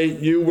the way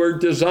you were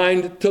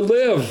designed to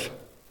live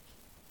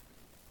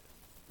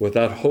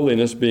without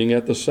holiness being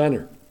at the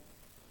center.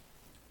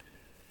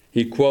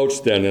 He quotes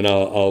then, and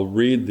I'll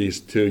read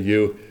these to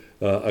you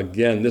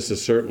again. This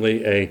is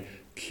certainly a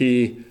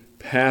key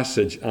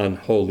passage on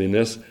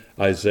holiness,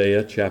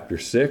 Isaiah chapter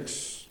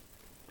 6.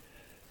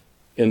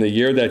 In the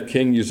year that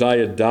King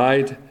Uzziah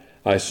died,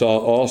 I saw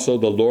also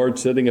the Lord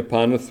sitting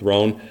upon a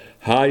throne,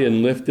 high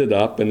and lifted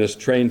up, and his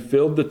train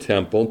filled the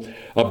temple.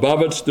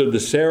 Above it stood the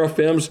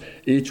seraphims.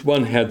 Each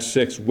one had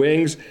 6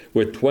 wings.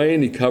 With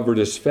twain he covered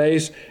his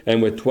face,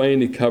 and with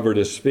twain he covered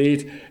his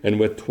feet, and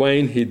with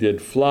twain he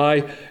did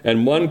fly.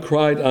 And one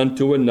cried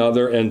unto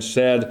another and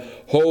said,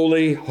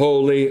 Holy,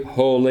 holy,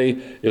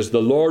 holy is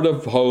the Lord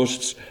of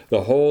hosts.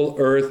 The whole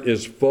earth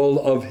is full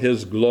of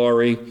his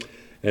glory.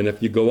 And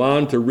if you go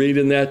on to read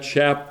in that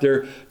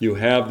chapter, you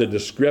have the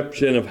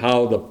description of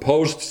how the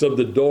posts of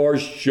the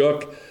doors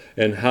shook,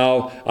 and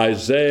how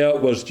Isaiah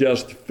was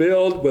just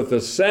filled with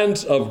a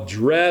sense of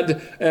dread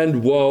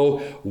and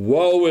woe.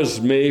 Woe is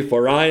me,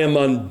 for I am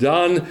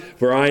undone,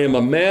 for I am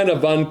a man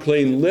of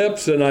unclean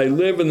lips, and I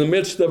live in the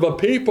midst of a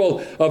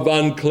people of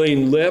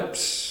unclean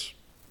lips.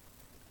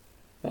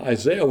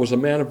 Isaiah was a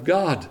man of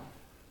God.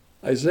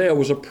 Isaiah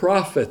was a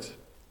prophet.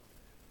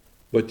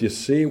 But you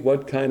see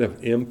what kind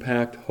of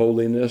impact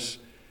holiness,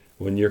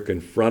 when you're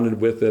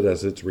confronted with it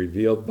as it's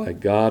revealed by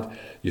God,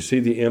 you see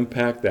the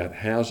impact that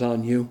has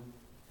on you?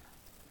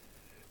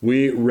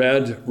 We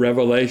read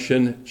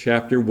Revelation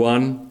chapter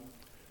 1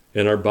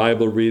 in our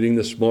Bible reading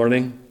this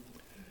morning.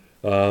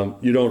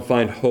 You don't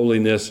find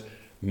holiness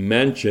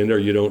mentioned, or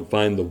you don't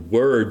find the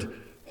word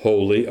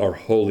holy or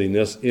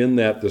holiness in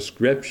that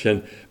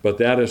description, but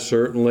that is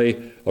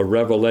certainly a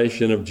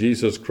revelation of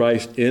Jesus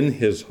Christ in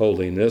his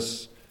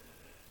holiness.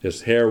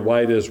 His hair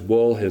white as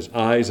wool, his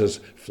eyes as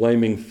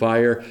flaming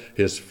fire,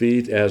 his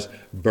feet as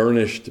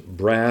burnished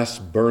brass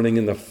burning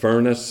in the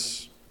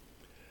furnace.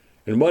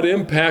 And what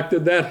impact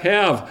did that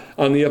have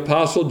on the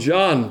Apostle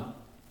John?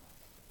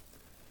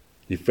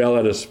 He fell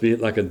at his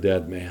feet like a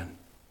dead man.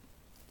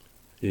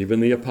 Even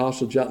the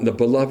Apostle John, the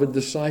beloved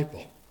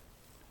disciple.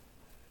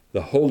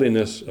 The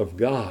holiness of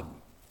God,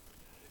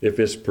 if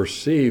it's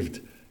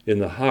perceived in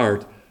the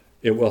heart,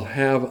 it will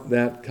have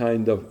that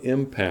kind of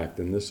impact.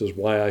 And this is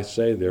why I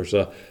say there's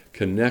a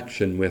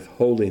connection with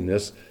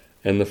holiness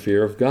and the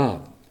fear of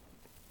God.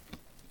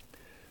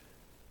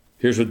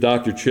 Here's what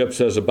Dr. Tripp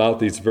says about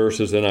these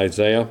verses in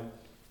Isaiah.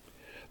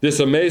 This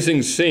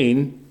amazing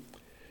scene,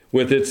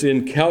 with its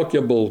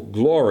incalculable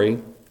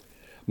glory,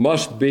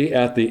 must be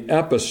at the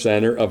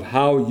epicenter of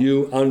how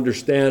you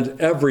understand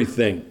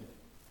everything.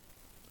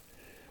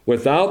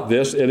 Without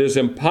this, it is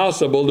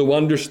impossible to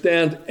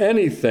understand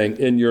anything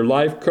in your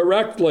life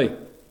correctly.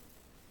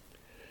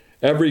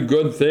 Every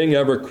good thing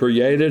ever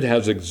created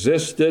has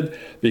existed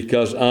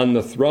because on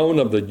the throne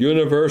of the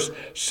universe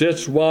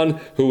sits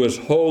one who is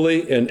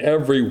holy in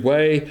every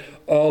way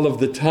all of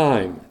the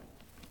time.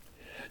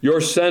 Your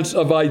sense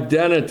of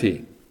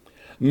identity,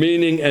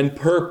 meaning and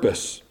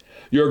purpose,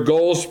 your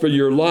goals for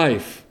your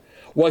life,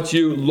 what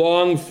you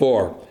long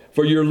for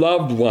your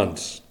loved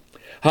ones,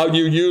 how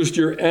you used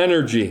your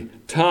energy,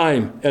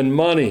 time, and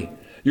money,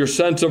 your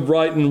sense of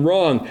right and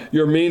wrong,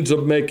 your means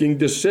of making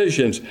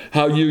decisions,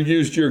 how you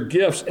used your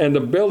gifts and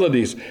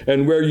abilities,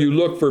 and where you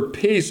look for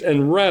peace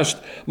and rest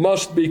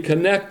must be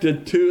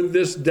connected to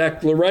this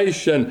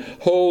declaration.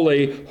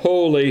 Holy,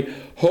 holy,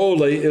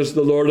 holy is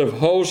the Lord of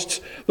hosts.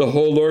 The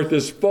whole earth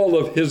is full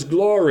of his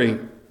glory.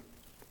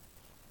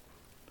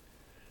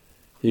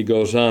 He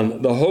goes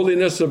on, the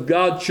holiness of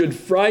God should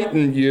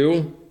frighten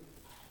you,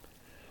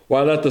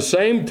 while at the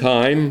same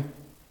time,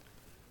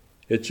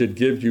 it should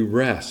give you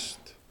rest.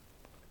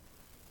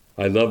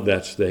 I love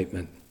that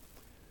statement.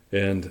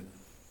 And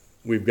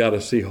we've got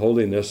to see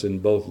holiness in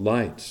both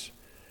lights.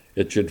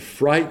 It should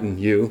frighten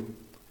you,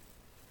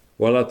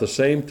 while at the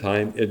same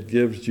time it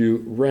gives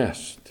you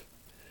rest.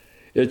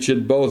 It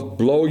should both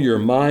blow your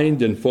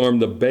mind and form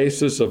the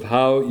basis of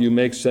how you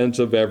make sense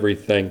of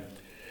everything.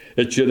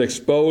 It should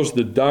expose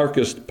the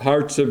darkest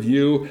parts of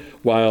you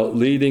while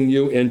leading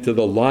you into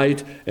the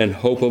light and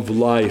hope of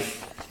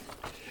life.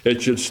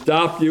 It should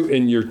stop you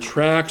in your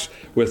tracks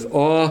with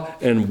awe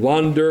and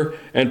wonder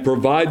and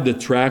provide the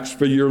tracks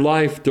for your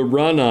life to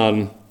run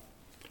on.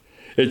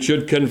 It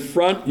should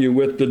confront you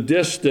with the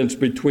distance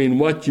between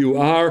what you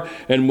are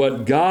and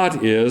what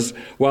God is,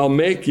 while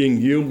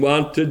making you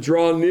want to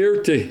draw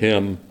near to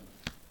him.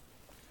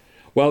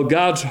 While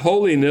God's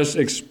holiness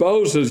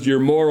exposes your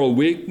moral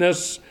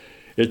weakness,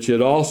 it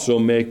should also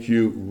make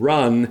you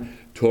run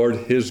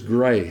toward his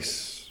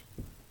grace.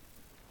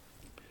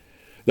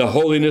 The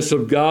holiness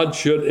of God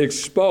should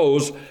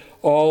expose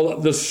all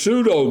the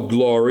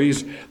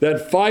pseudo-glories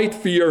that fight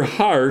for your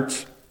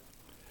heart,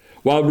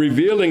 while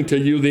revealing to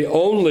you the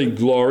only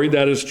glory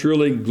that is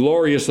truly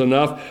glorious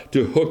enough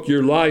to hook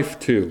your life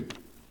to.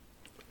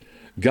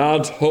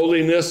 God's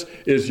holiness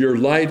is your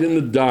light in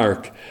the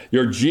dark,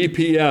 your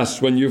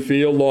GPS when you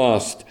feel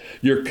lost,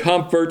 your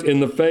comfort in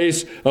the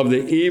face of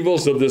the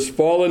evils of this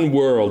fallen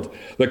world,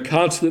 the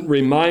constant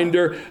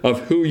reminder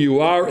of who you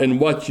are and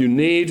what you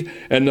need,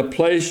 and the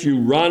place you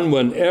run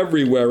when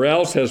everywhere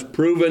else has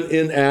proven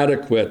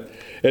inadequate.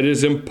 It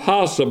is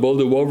impossible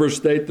to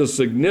overstate the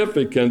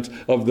significance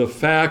of the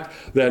fact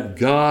that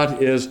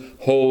God is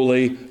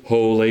holy,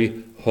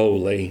 holy,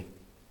 holy.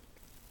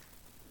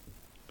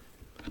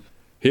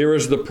 Here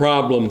is the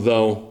problem,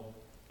 though,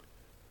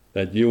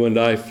 that you and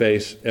I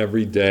face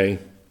every day.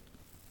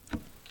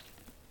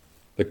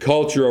 The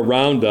culture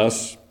around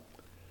us,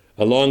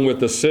 along with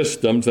the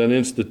systems and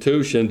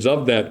institutions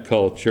of that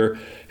culture,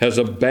 has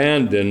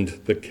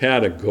abandoned the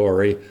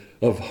category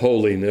of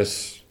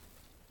holiness.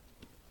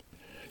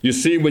 You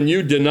see, when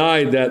you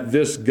deny that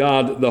this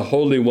God, the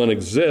Holy One,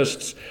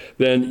 exists,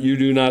 then you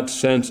do not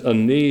sense a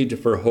need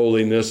for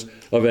holiness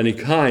of any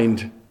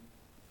kind.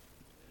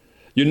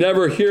 You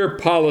never hear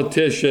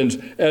politicians,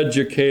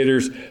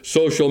 educators,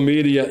 social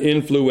media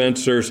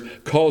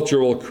influencers,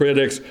 cultural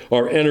critics,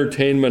 or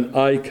entertainment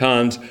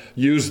icons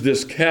use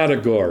this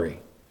category.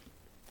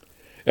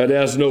 It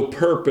has no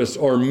purpose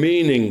or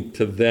meaning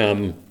to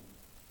them.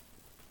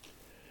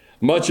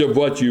 Much of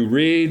what you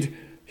read,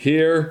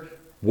 hear,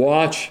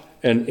 watch,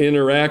 and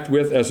interact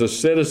with as a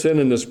citizen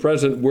in this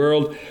present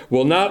world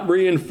will not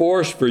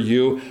reinforce for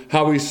you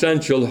how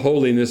essential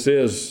holiness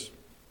is.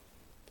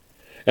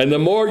 And the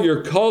more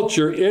your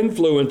culture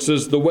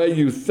influences the way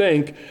you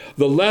think,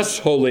 the less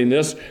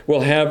holiness will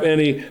have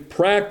any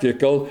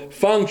practical,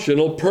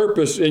 functional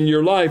purpose in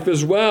your life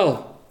as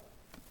well.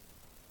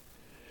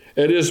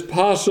 It is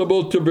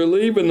possible to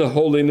believe in the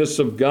holiness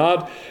of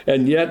God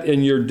and yet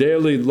in your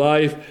daily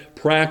life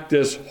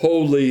practice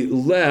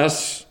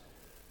holy-less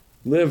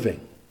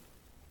living.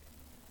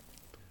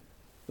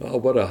 Oh,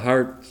 what a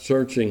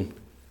heart-searching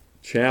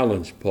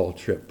challenge Paul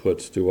Tripp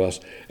puts to us,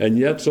 and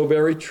yet so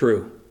very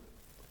true.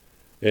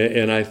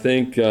 And I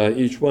think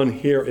each one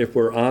here, if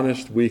we're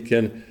honest, we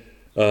can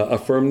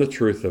affirm the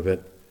truth of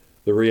it,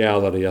 the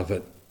reality of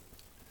it.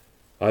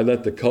 I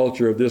let the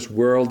culture of this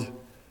world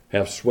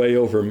have sway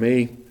over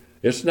me.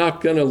 It's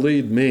not going to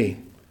lead me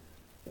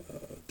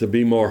to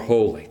be more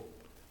holy,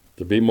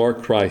 to be more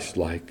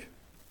Christ-like.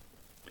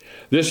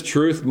 This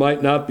truth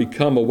might not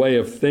become a way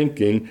of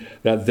thinking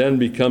that then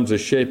becomes a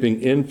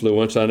shaping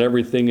influence on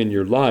everything in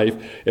your life.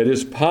 It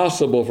is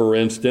possible, for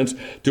instance,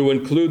 to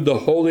include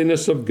the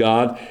holiness of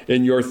God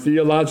in your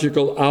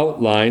theological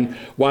outline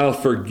while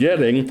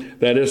forgetting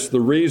that it's the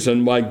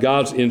reason why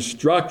God's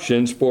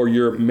instructions for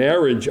your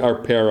marriage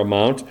are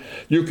paramount.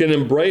 You can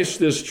embrace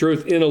this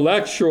truth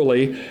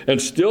intellectually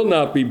and still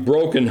not be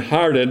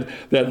brokenhearted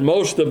that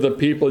most of the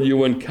people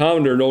you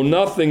encounter know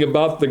nothing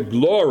about the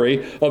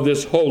glory of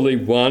this Holy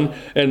One,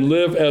 and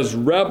live as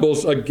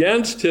rebels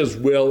against his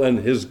will and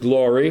his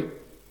glory.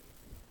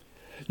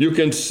 You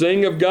can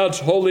sing of God's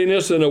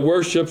holiness in a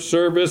worship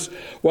service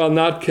while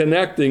not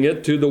connecting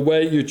it to the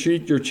way you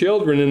treat your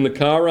children in the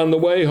car on the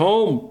way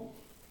home.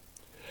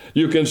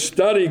 You can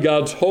study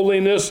God's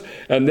holiness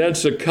and then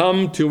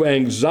succumb to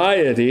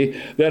anxiety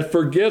that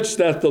forgets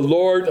that the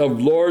Lord of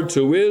Lords,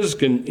 who is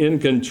in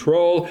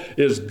control,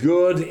 is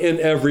good in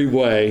every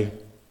way.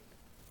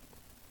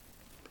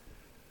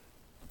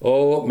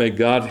 Oh, may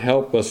God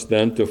help us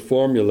then to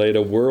formulate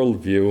a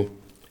worldview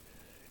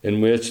in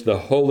which the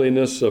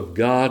holiness of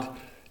God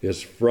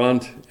is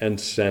front and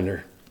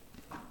center,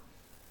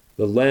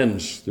 the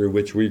lens through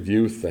which we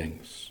view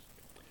things.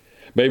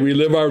 May we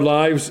live our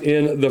lives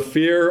in the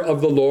fear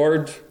of the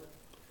Lord,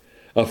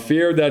 a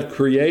fear that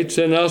creates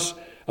in us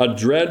a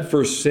dread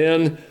for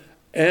sin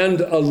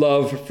and a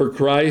love for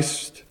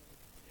Christ,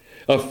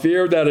 a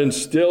fear that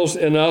instills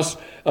in us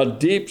a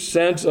deep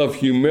sense of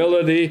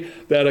humility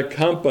that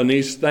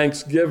accompanies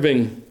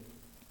thanksgiving.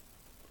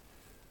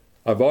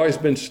 I've always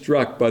been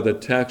struck by the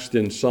text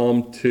in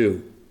Psalm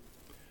 2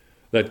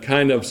 that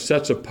kind of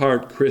sets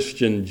apart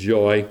Christian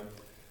joy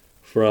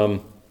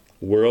from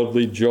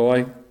worldly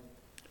joy.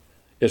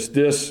 It's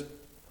this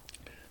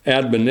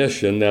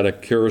admonition that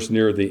occurs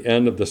near the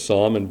end of the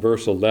psalm in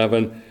verse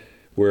 11,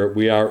 where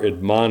we are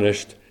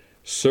admonished,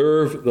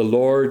 serve the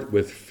Lord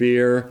with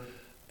fear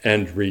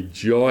and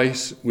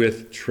rejoice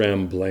with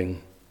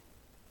trembling.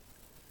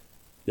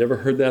 You ever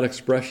heard that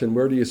expression?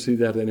 Where do you see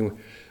that anyway?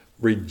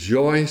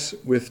 Rejoice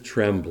with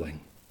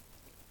trembling.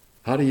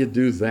 How do you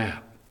do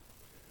that?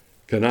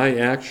 Can I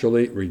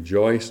actually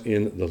rejoice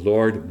in the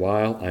Lord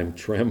while I'm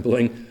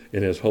trembling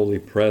in his holy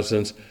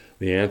presence?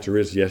 The answer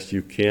is yes,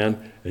 you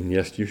can, and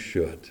yes, you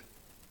should.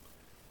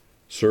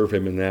 Serve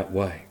him in that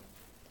way.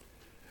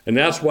 And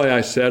that's why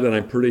I said, and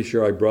I'm pretty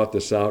sure I brought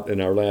this out in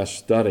our last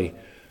study,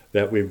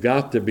 that we've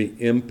got to be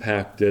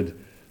impacted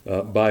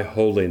by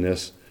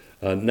holiness,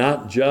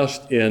 not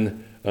just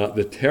in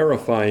the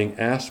terrifying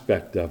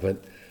aspect of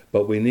it,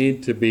 but we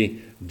need to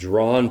be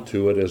drawn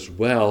to it as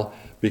well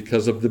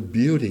because of the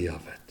beauty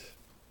of it.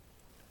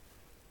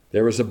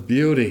 There is a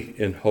beauty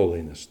in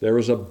holiness. There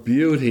is a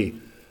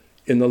beauty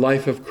in the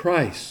life of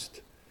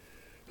Christ,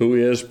 who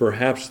is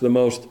perhaps the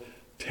most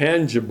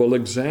tangible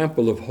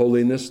example of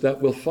holiness that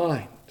we'll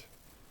find.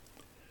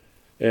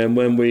 And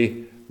when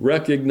we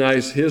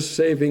recognize his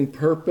saving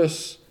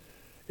purpose,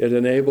 it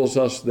enables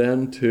us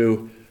then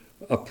to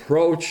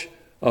approach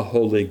a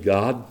holy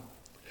God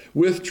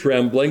with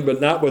trembling,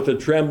 but not with a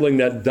trembling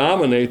that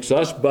dominates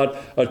us,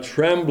 but a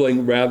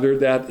trembling rather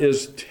that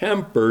is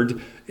tempered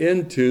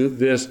into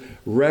this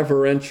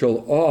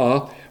reverential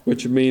awe,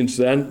 which means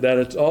then that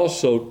it's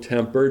also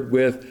tempered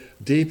with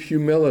deep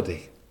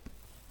humility.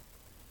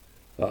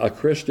 A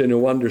Christian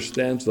who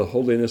understands the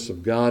holiness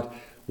of God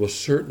will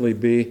certainly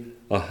be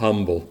a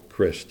humble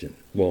Christian,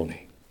 won't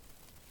he?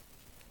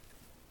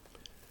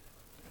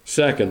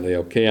 Secondly,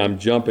 I'm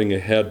jumping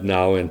ahead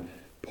now in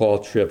Paul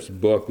Tripp's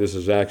book. This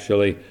is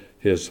actually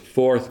his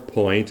fourth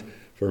point.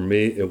 For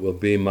me, it will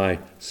be my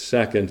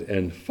second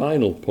and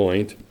final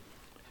point.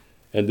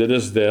 And it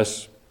is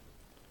this,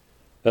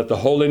 that the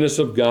holiness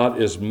of God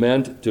is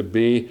meant to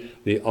be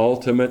the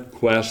ultimate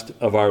quest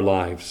of our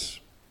lives.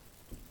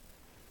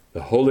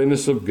 The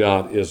holiness of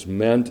God is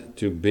meant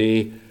to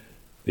be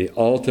the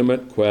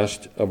ultimate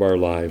quest of our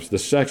lives. The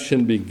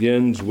section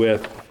begins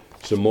with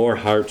some more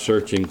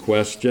heart-searching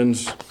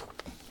questions.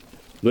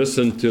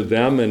 Listen to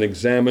them and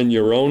examine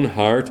your own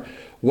heart.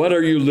 What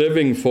are you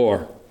living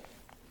for?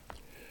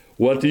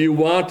 What do you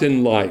want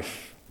in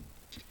life?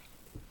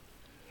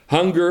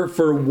 Hunger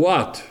for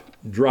what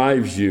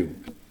drives you?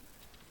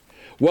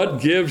 What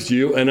gives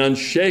you an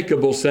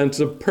unshakable sense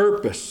of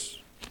purpose?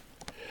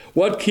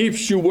 What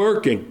keeps you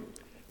working,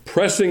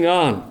 pressing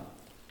on,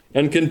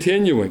 and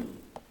continuing?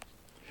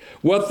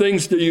 What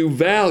things do you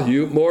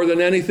value more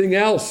than anything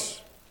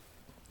else?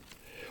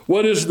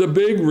 What is the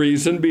big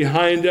reason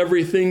behind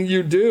everything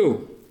you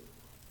do?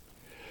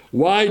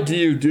 Why do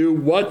you do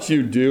what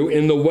you do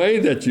in the way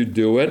that you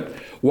do it?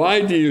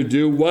 Why do you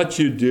do what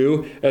you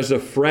do as a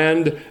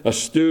friend, a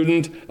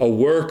student, a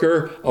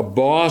worker, a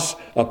boss,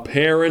 a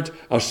parent,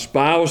 a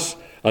spouse,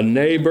 a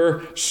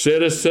neighbor,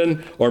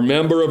 citizen, or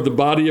member of the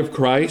body of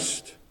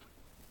Christ?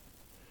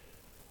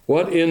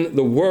 What in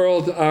the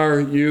world are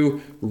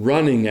you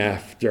running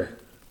after?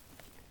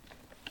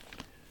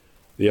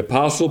 The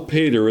Apostle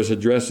Peter is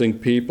addressing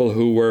people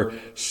who were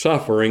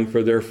suffering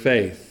for their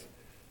faith,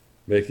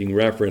 making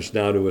reference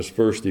now to his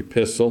first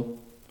epistle.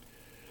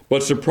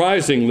 But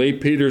surprisingly,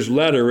 Peter's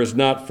letter is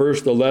not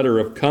first a letter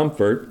of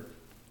comfort,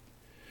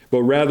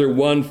 but rather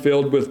one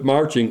filled with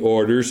marching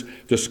orders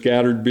to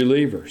scattered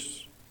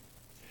believers.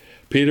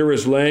 Peter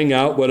is laying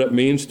out what it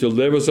means to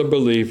live as a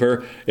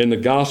believer in the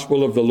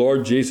gospel of the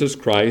Lord Jesus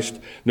Christ,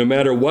 no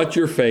matter what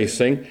you're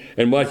facing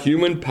and what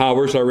human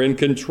powers are in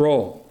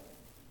control.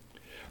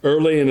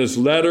 Early in his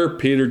letter,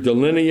 Peter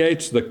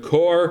delineates the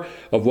core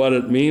of what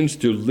it means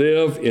to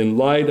live in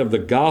light of the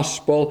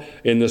gospel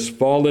in this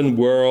fallen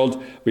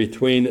world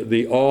between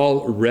the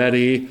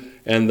already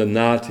and the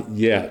not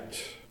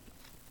yet.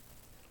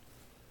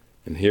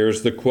 And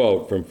here's the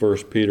quote from 1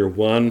 Peter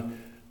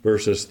 1,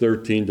 verses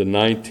 13 to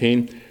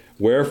 19.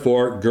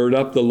 Wherefore, gird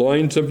up the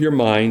loins of your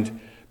mind,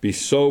 be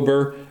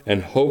sober,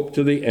 and hope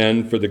to the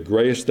end for the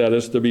grace that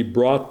is to be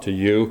brought to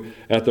you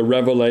at the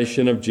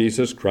revelation of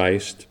Jesus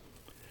Christ.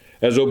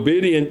 As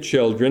obedient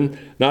children,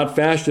 not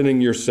fashioning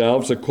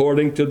yourselves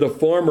according to the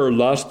former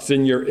lusts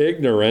in your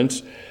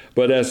ignorance,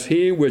 but as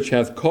he which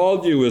hath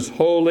called you is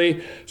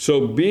holy,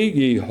 so be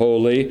ye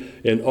holy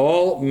in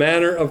all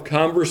manner of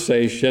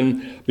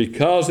conversation,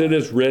 because it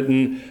is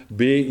written,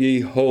 Be ye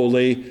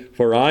holy,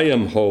 for I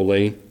am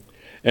holy.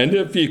 And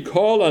if ye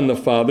call on the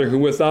Father, who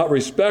without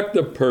respect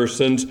of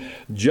persons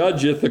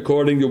judgeth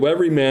according to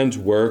every man's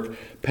work,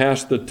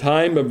 pass the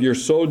time of your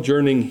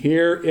sojourning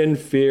here in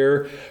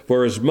fear,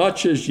 for as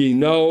much as ye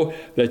know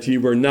that ye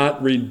were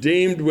not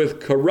redeemed with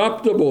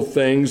corruptible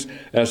things,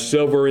 as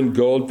silver and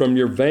gold from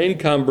your vain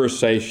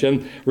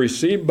conversation,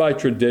 received by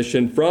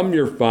tradition from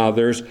your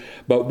fathers,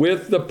 but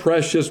with the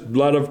precious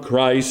blood of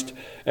Christ,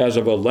 as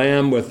of a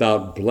lamb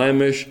without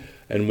blemish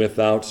and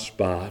without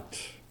spot.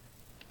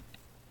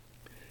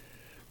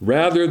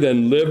 Rather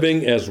than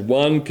living as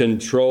one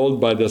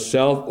controlled by the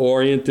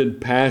self-oriented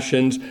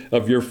passions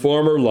of your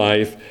former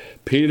life,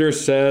 Peter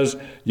says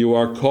you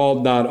are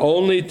called not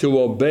only to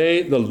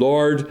obey the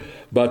Lord,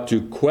 but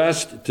to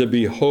quest to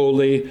be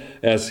holy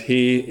as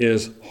he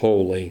is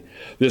holy.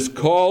 This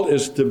call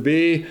is to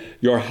be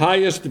your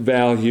highest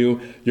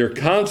value, your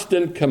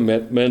constant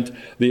commitment,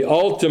 the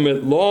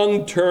ultimate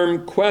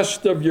long-term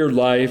quest of your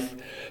life.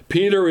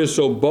 Peter is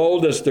so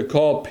bold as to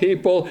call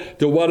people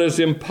to what is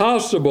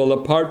impossible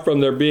apart from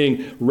their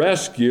being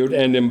rescued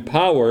and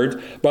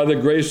empowered by the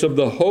grace of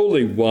the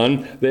Holy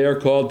One they are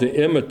called to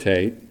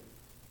imitate.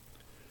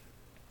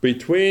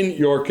 Between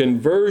your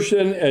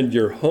conversion and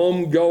your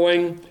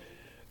homegoing,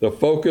 the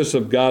focus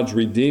of God's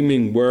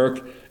redeeming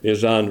work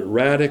is on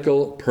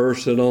radical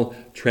personal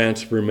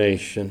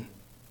transformation.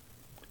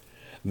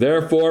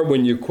 Therefore,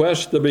 when you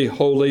quest to be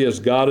holy as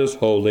God is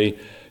holy,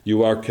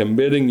 you are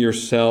committing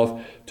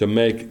yourself to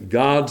make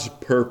God's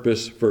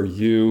purpose for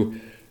you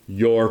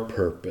your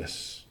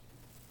purpose.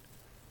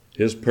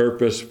 His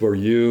purpose for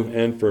you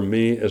and for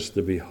me is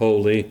to be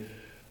holy.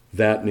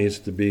 That needs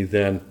to be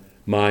then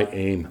my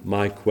aim,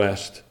 my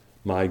quest,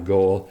 my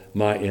goal,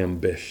 my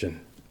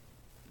ambition.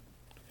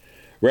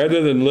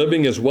 Rather than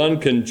living as one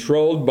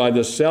controlled by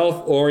the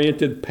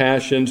self-oriented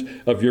passions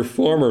of your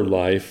former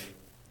life,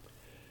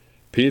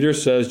 Peter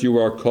says you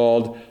are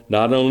called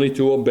not only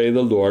to obey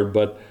the Lord,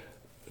 but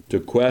to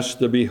quest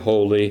to be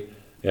holy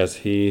as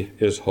he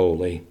is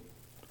holy.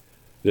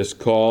 This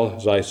call,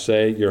 as I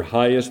say, your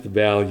highest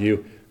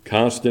value,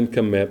 constant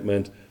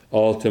commitment,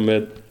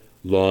 ultimate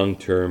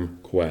long-term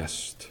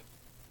quest.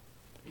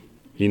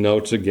 He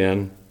notes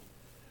again,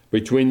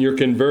 between your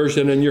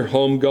conversion and your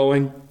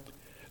homegoing,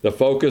 the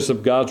focus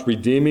of God's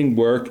redeeming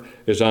work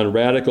is on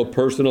radical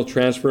personal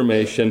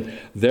transformation.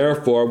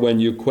 Therefore, when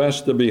you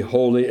quest to be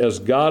holy as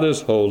God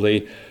is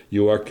holy,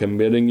 you are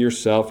committing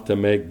yourself to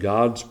make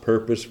God's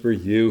purpose for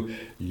you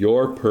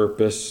your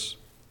purpose.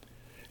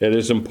 It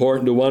is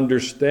important to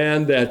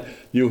understand that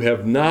you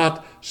have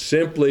not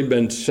simply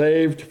been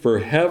saved for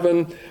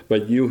heaven,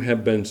 but you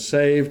have been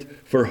saved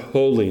for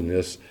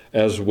holiness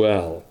as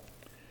well.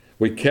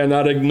 We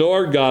cannot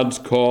ignore God's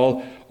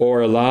call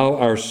or allow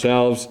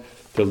ourselves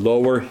to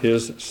lower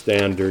his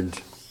standards.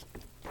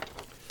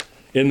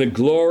 In the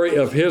glory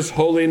of his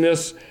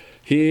holiness,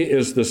 he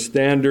is the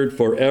standard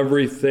for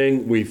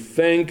everything we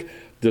think,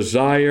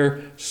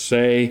 desire,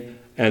 say,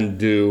 and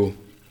do.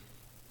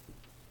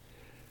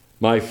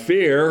 My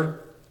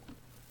fear,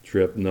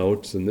 Tripp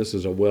notes, and this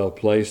is a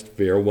well-placed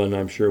fear, one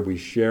I'm sure we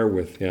share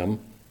with him,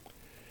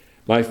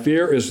 my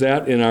fear is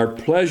that in our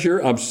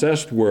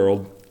pleasure-obsessed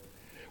world,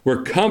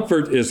 where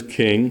comfort is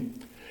king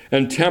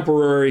and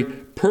temporary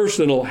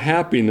personal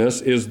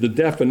happiness is the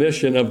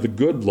definition of the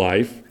good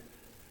life,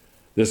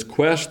 this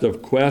quest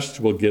of quests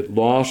will get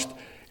lost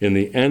in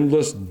the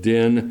endless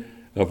din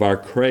of our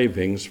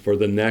cravings for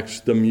the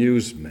next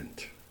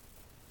amusement.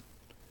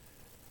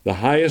 The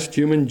highest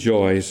human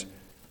joys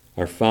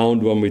are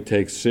found when we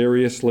take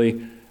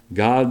seriously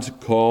God's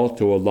call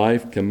to a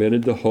life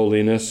committed to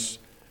holiness,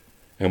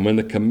 and when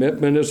the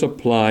commitment is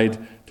applied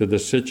to the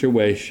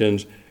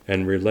situations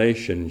and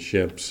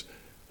relationships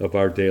of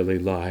our daily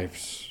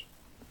lives.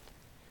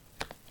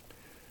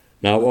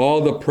 Now, all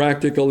the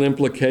practical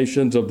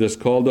implications of this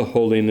call to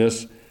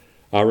holiness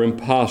are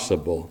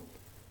impossible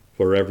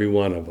for every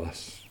one of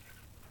us.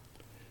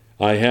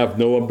 I have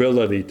no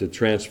ability to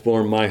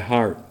transform my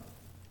heart.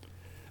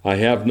 I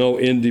have no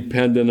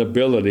independent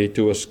ability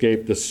to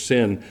escape the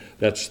sin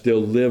that still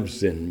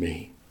lives in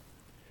me.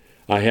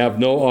 I have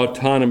no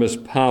autonomous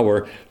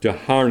power to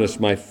harness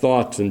my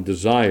thoughts and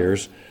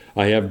desires.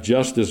 I have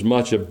just as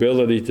much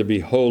ability to be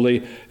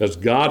holy as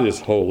God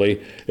is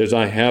holy as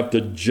I have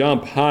to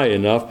jump high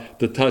enough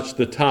to touch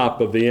the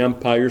top of the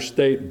Empire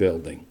State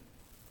Building.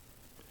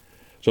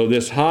 So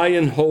this high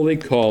and holy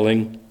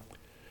calling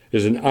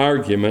is an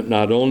argument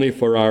not only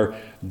for our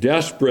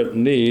desperate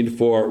need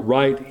for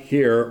right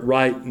here,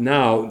 right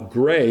now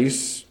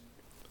grace,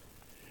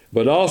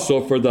 but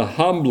also for the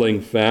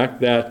humbling fact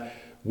that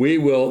we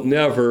will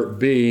never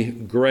be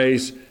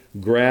grace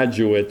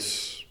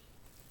graduates.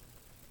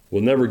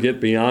 We'll never get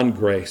beyond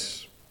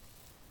grace.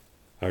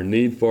 Our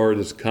need for it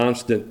is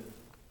constant.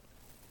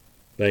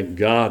 Thank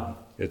God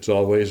it's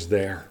always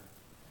there.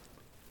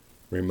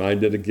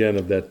 Reminded again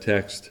of that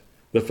text,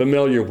 the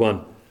familiar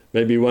one.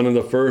 Maybe one of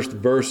the first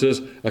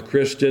verses a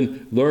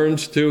Christian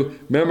learns to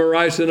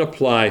memorize and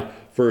apply,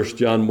 1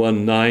 John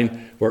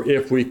 1:9, for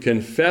if we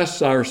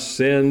confess our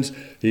sins,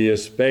 he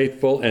is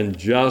faithful and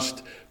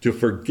just to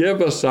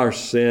forgive us our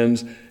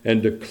sins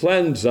and to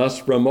cleanse us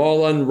from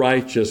all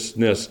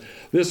unrighteousness.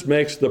 This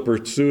makes the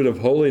pursuit of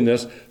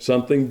holiness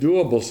something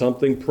doable,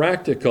 something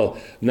practical.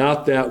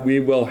 Not that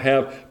we will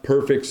have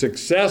perfect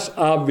success.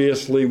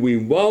 Obviously we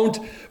won't,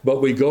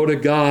 but we go to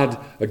God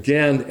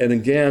again and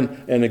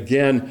again and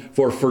again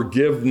for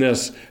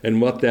forgiveness.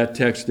 And what that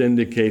text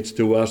indicates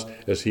to us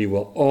is he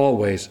will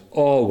always,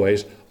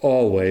 always,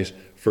 always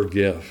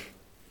forgive.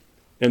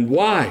 And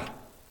why?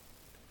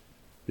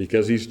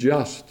 Because he's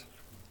just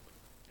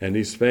and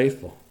he's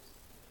faithful.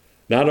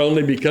 Not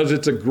only because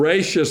it's a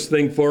gracious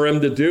thing for him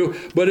to do,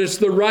 but it's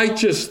the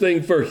righteous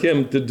thing for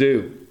him to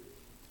do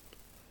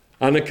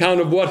on account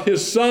of what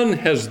his Son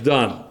has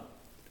done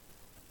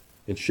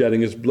in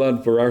shedding his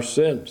blood for our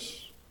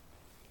sins.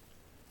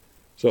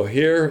 So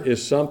here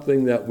is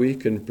something that we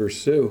can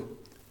pursue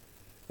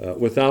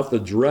without the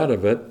dread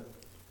of it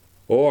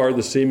or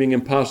the seeming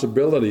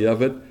impossibility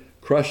of it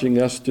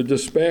crushing us to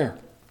despair.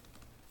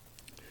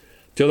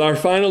 Till our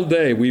final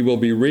day, we will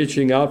be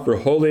reaching out for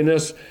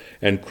holiness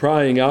and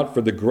crying out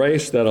for the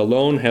grace that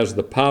alone has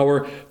the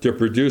power to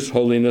produce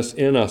holiness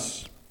in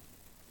us.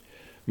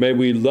 May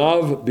we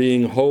love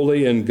being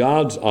holy in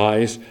God's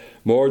eyes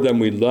more than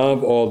we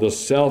love all the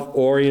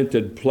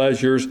self-oriented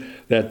pleasures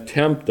that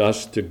tempt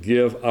us to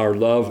give our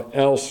love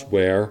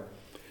elsewhere.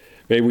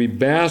 May we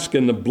bask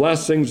in the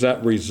blessings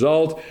that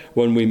result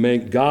when we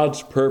make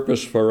God's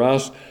purpose for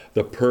us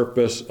the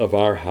purpose of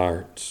our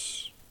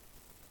hearts.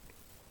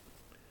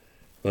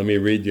 Let me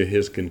read you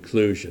his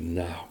conclusion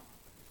now.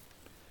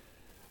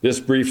 This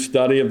brief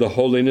study of the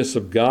holiness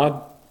of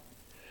God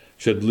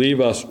should leave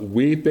us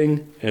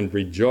weeping and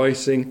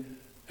rejoicing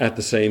at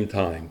the same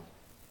time.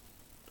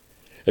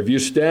 If you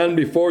stand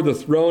before the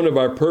throne of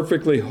our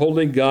perfectly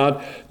holy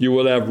God, you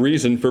will have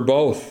reason for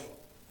both.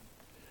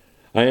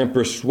 I am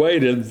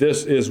persuaded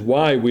this is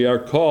why we are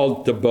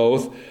called to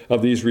both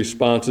of these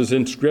responses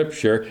in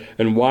Scripture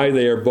and why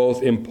they are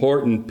both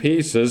important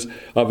pieces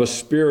of a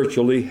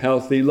spiritually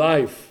healthy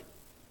life.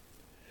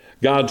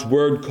 God's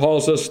word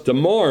calls us to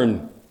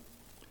mourn,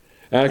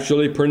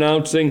 actually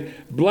pronouncing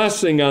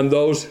blessing on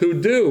those who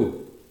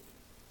do.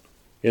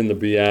 In the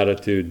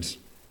Beatitudes,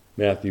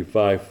 Matthew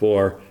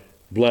 5:4,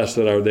 blessed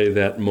are they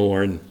that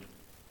mourn,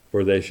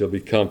 for they shall be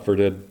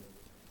comforted.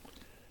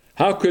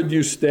 How could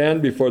you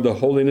stand before the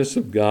holiness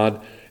of God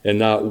and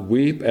not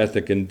weep at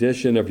the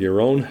condition of your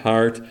own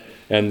heart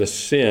and the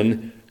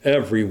sin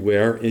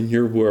everywhere in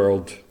your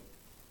world?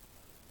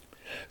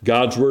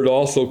 God's word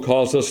also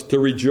calls us to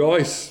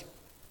rejoice.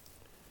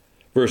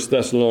 1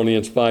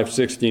 Thessalonians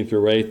 5:16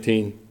 through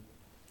 18.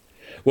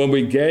 When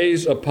we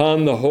gaze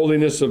upon the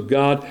holiness of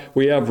God,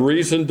 we have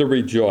reason to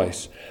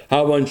rejoice.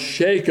 How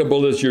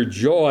unshakable is your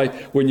joy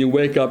when you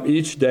wake up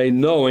each day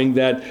knowing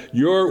that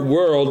your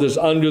world is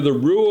under the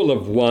rule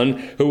of one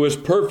who is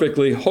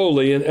perfectly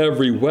holy in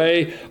every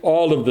way,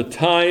 all of the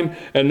time,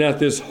 and that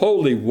this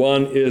Holy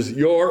One is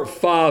your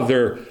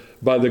Father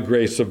by the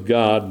grace of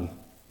God.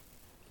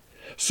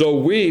 So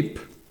weep,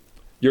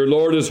 your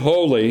Lord is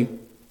holy.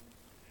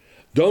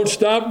 Don't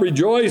stop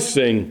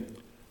rejoicing,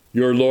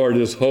 your Lord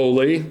is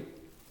holy.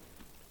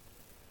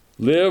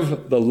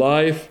 Live the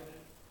life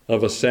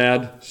of a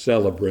sad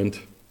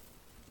celebrant.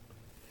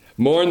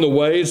 Mourn the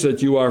ways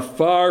that you are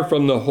far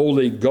from the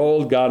holy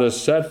goal God has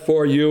set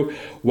for you,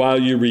 while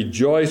you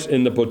rejoice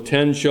in the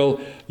potential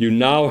you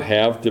now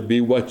have to be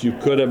what you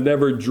could have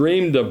never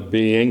dreamed of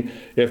being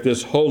if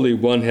this Holy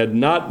One had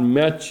not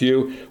met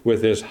you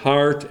with his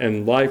heart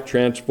and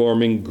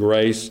life-transforming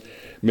grace.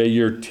 May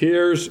your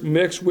tears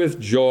mix with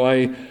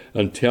joy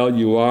until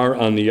you are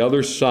on the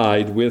other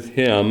side with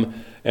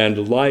him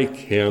and like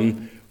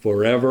him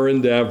forever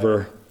and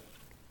ever.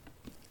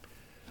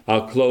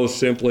 I'll close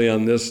simply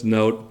on this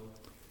note.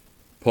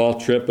 Paul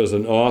Tripp, as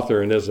an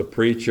author and as a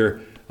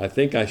preacher, I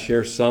think I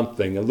share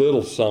something, a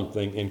little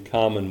something in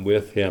common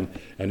with him.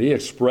 And he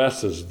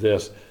expresses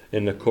this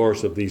in the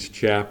course of these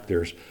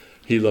chapters.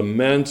 He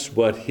laments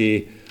what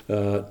he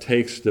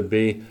takes to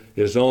be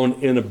his own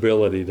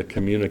inability to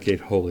communicate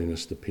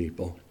holiness to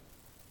people.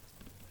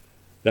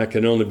 That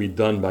can only be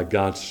done by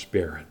God's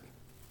Spirit.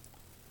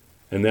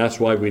 And that's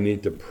why we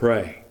need to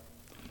pray.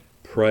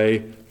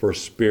 Pray for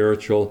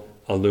spiritual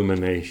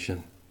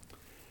illumination.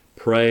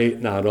 Pray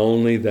not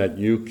only that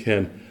you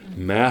can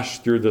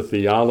master the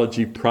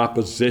theology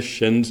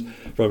propositions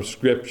from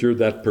Scripture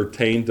that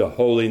pertain to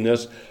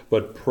holiness,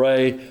 but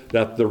pray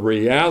that the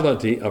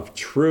reality of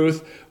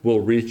truth will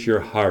reach your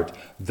heart.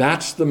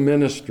 That's the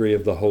ministry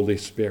of the Holy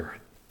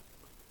Spirit.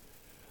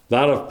 A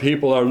lot of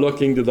people are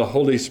looking to the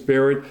Holy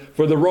Spirit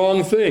for the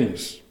wrong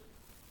things.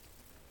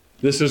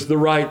 This is the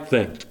right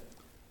thing.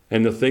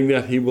 And the thing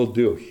that he will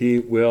do, he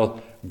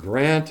will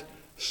grant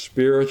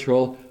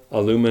spiritual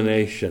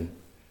illumination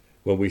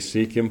when we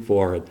seek him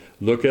for it.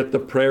 Look at the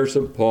prayers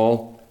of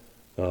Paul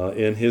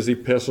in his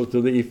epistle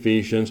to the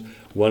Ephesians.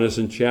 One is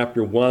in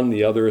chapter 1,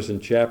 the other is in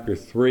chapter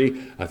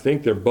 3. I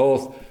think they're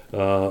both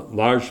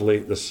largely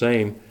the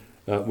same,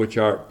 which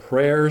are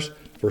prayers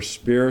for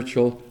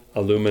spiritual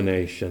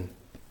illumination.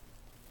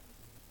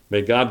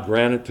 May God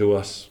grant it to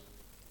us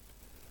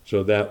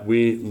so that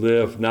we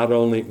live not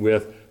only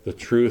with the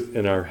truth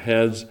in our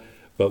heads,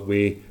 but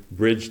we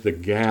bridge the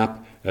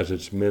gap as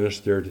it's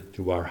ministered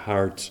to our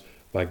hearts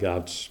by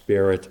God's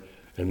Spirit,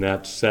 and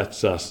that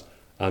sets us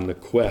on the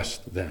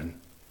quest then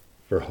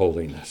for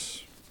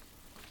holiness.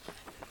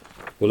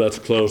 Well, let's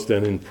close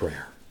then in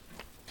prayer.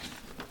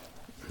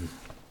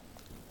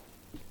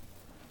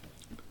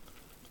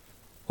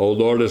 O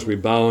Lord, as we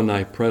bow in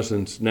thy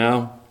presence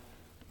now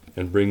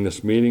and bring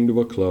this meeting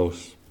to a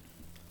close,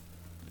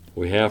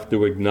 we have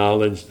to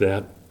acknowledge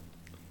that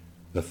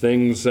the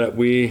things that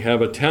we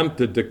have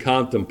attempted to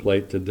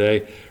contemplate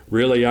today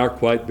really are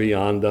quite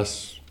beyond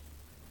us.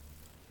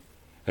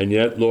 And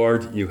yet,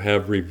 Lord, you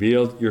have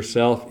revealed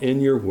yourself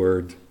in your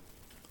word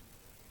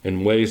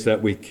in ways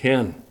that we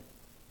can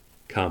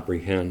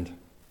comprehend.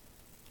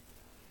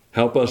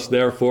 Help us,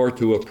 therefore,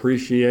 to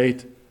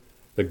appreciate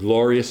the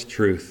glorious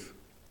truth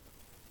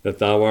that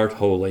thou art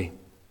holy.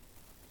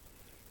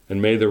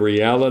 And may the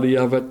reality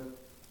of it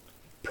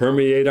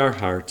permeate our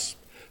hearts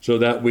so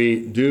that we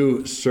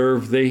do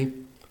serve thee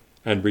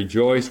and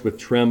rejoice with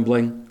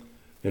trembling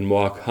and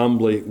walk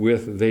humbly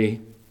with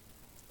thee,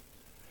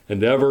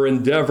 and ever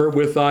endeavor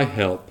with thy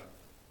help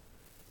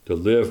to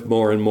live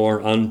more and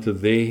more unto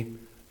thee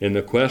in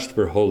the quest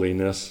for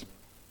holiness,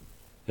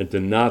 and to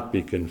not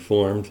be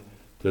conformed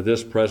to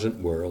this present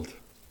world.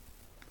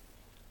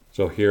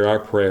 So hear our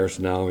prayers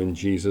now in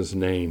Jesus'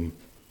 name.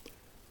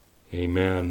 Amen.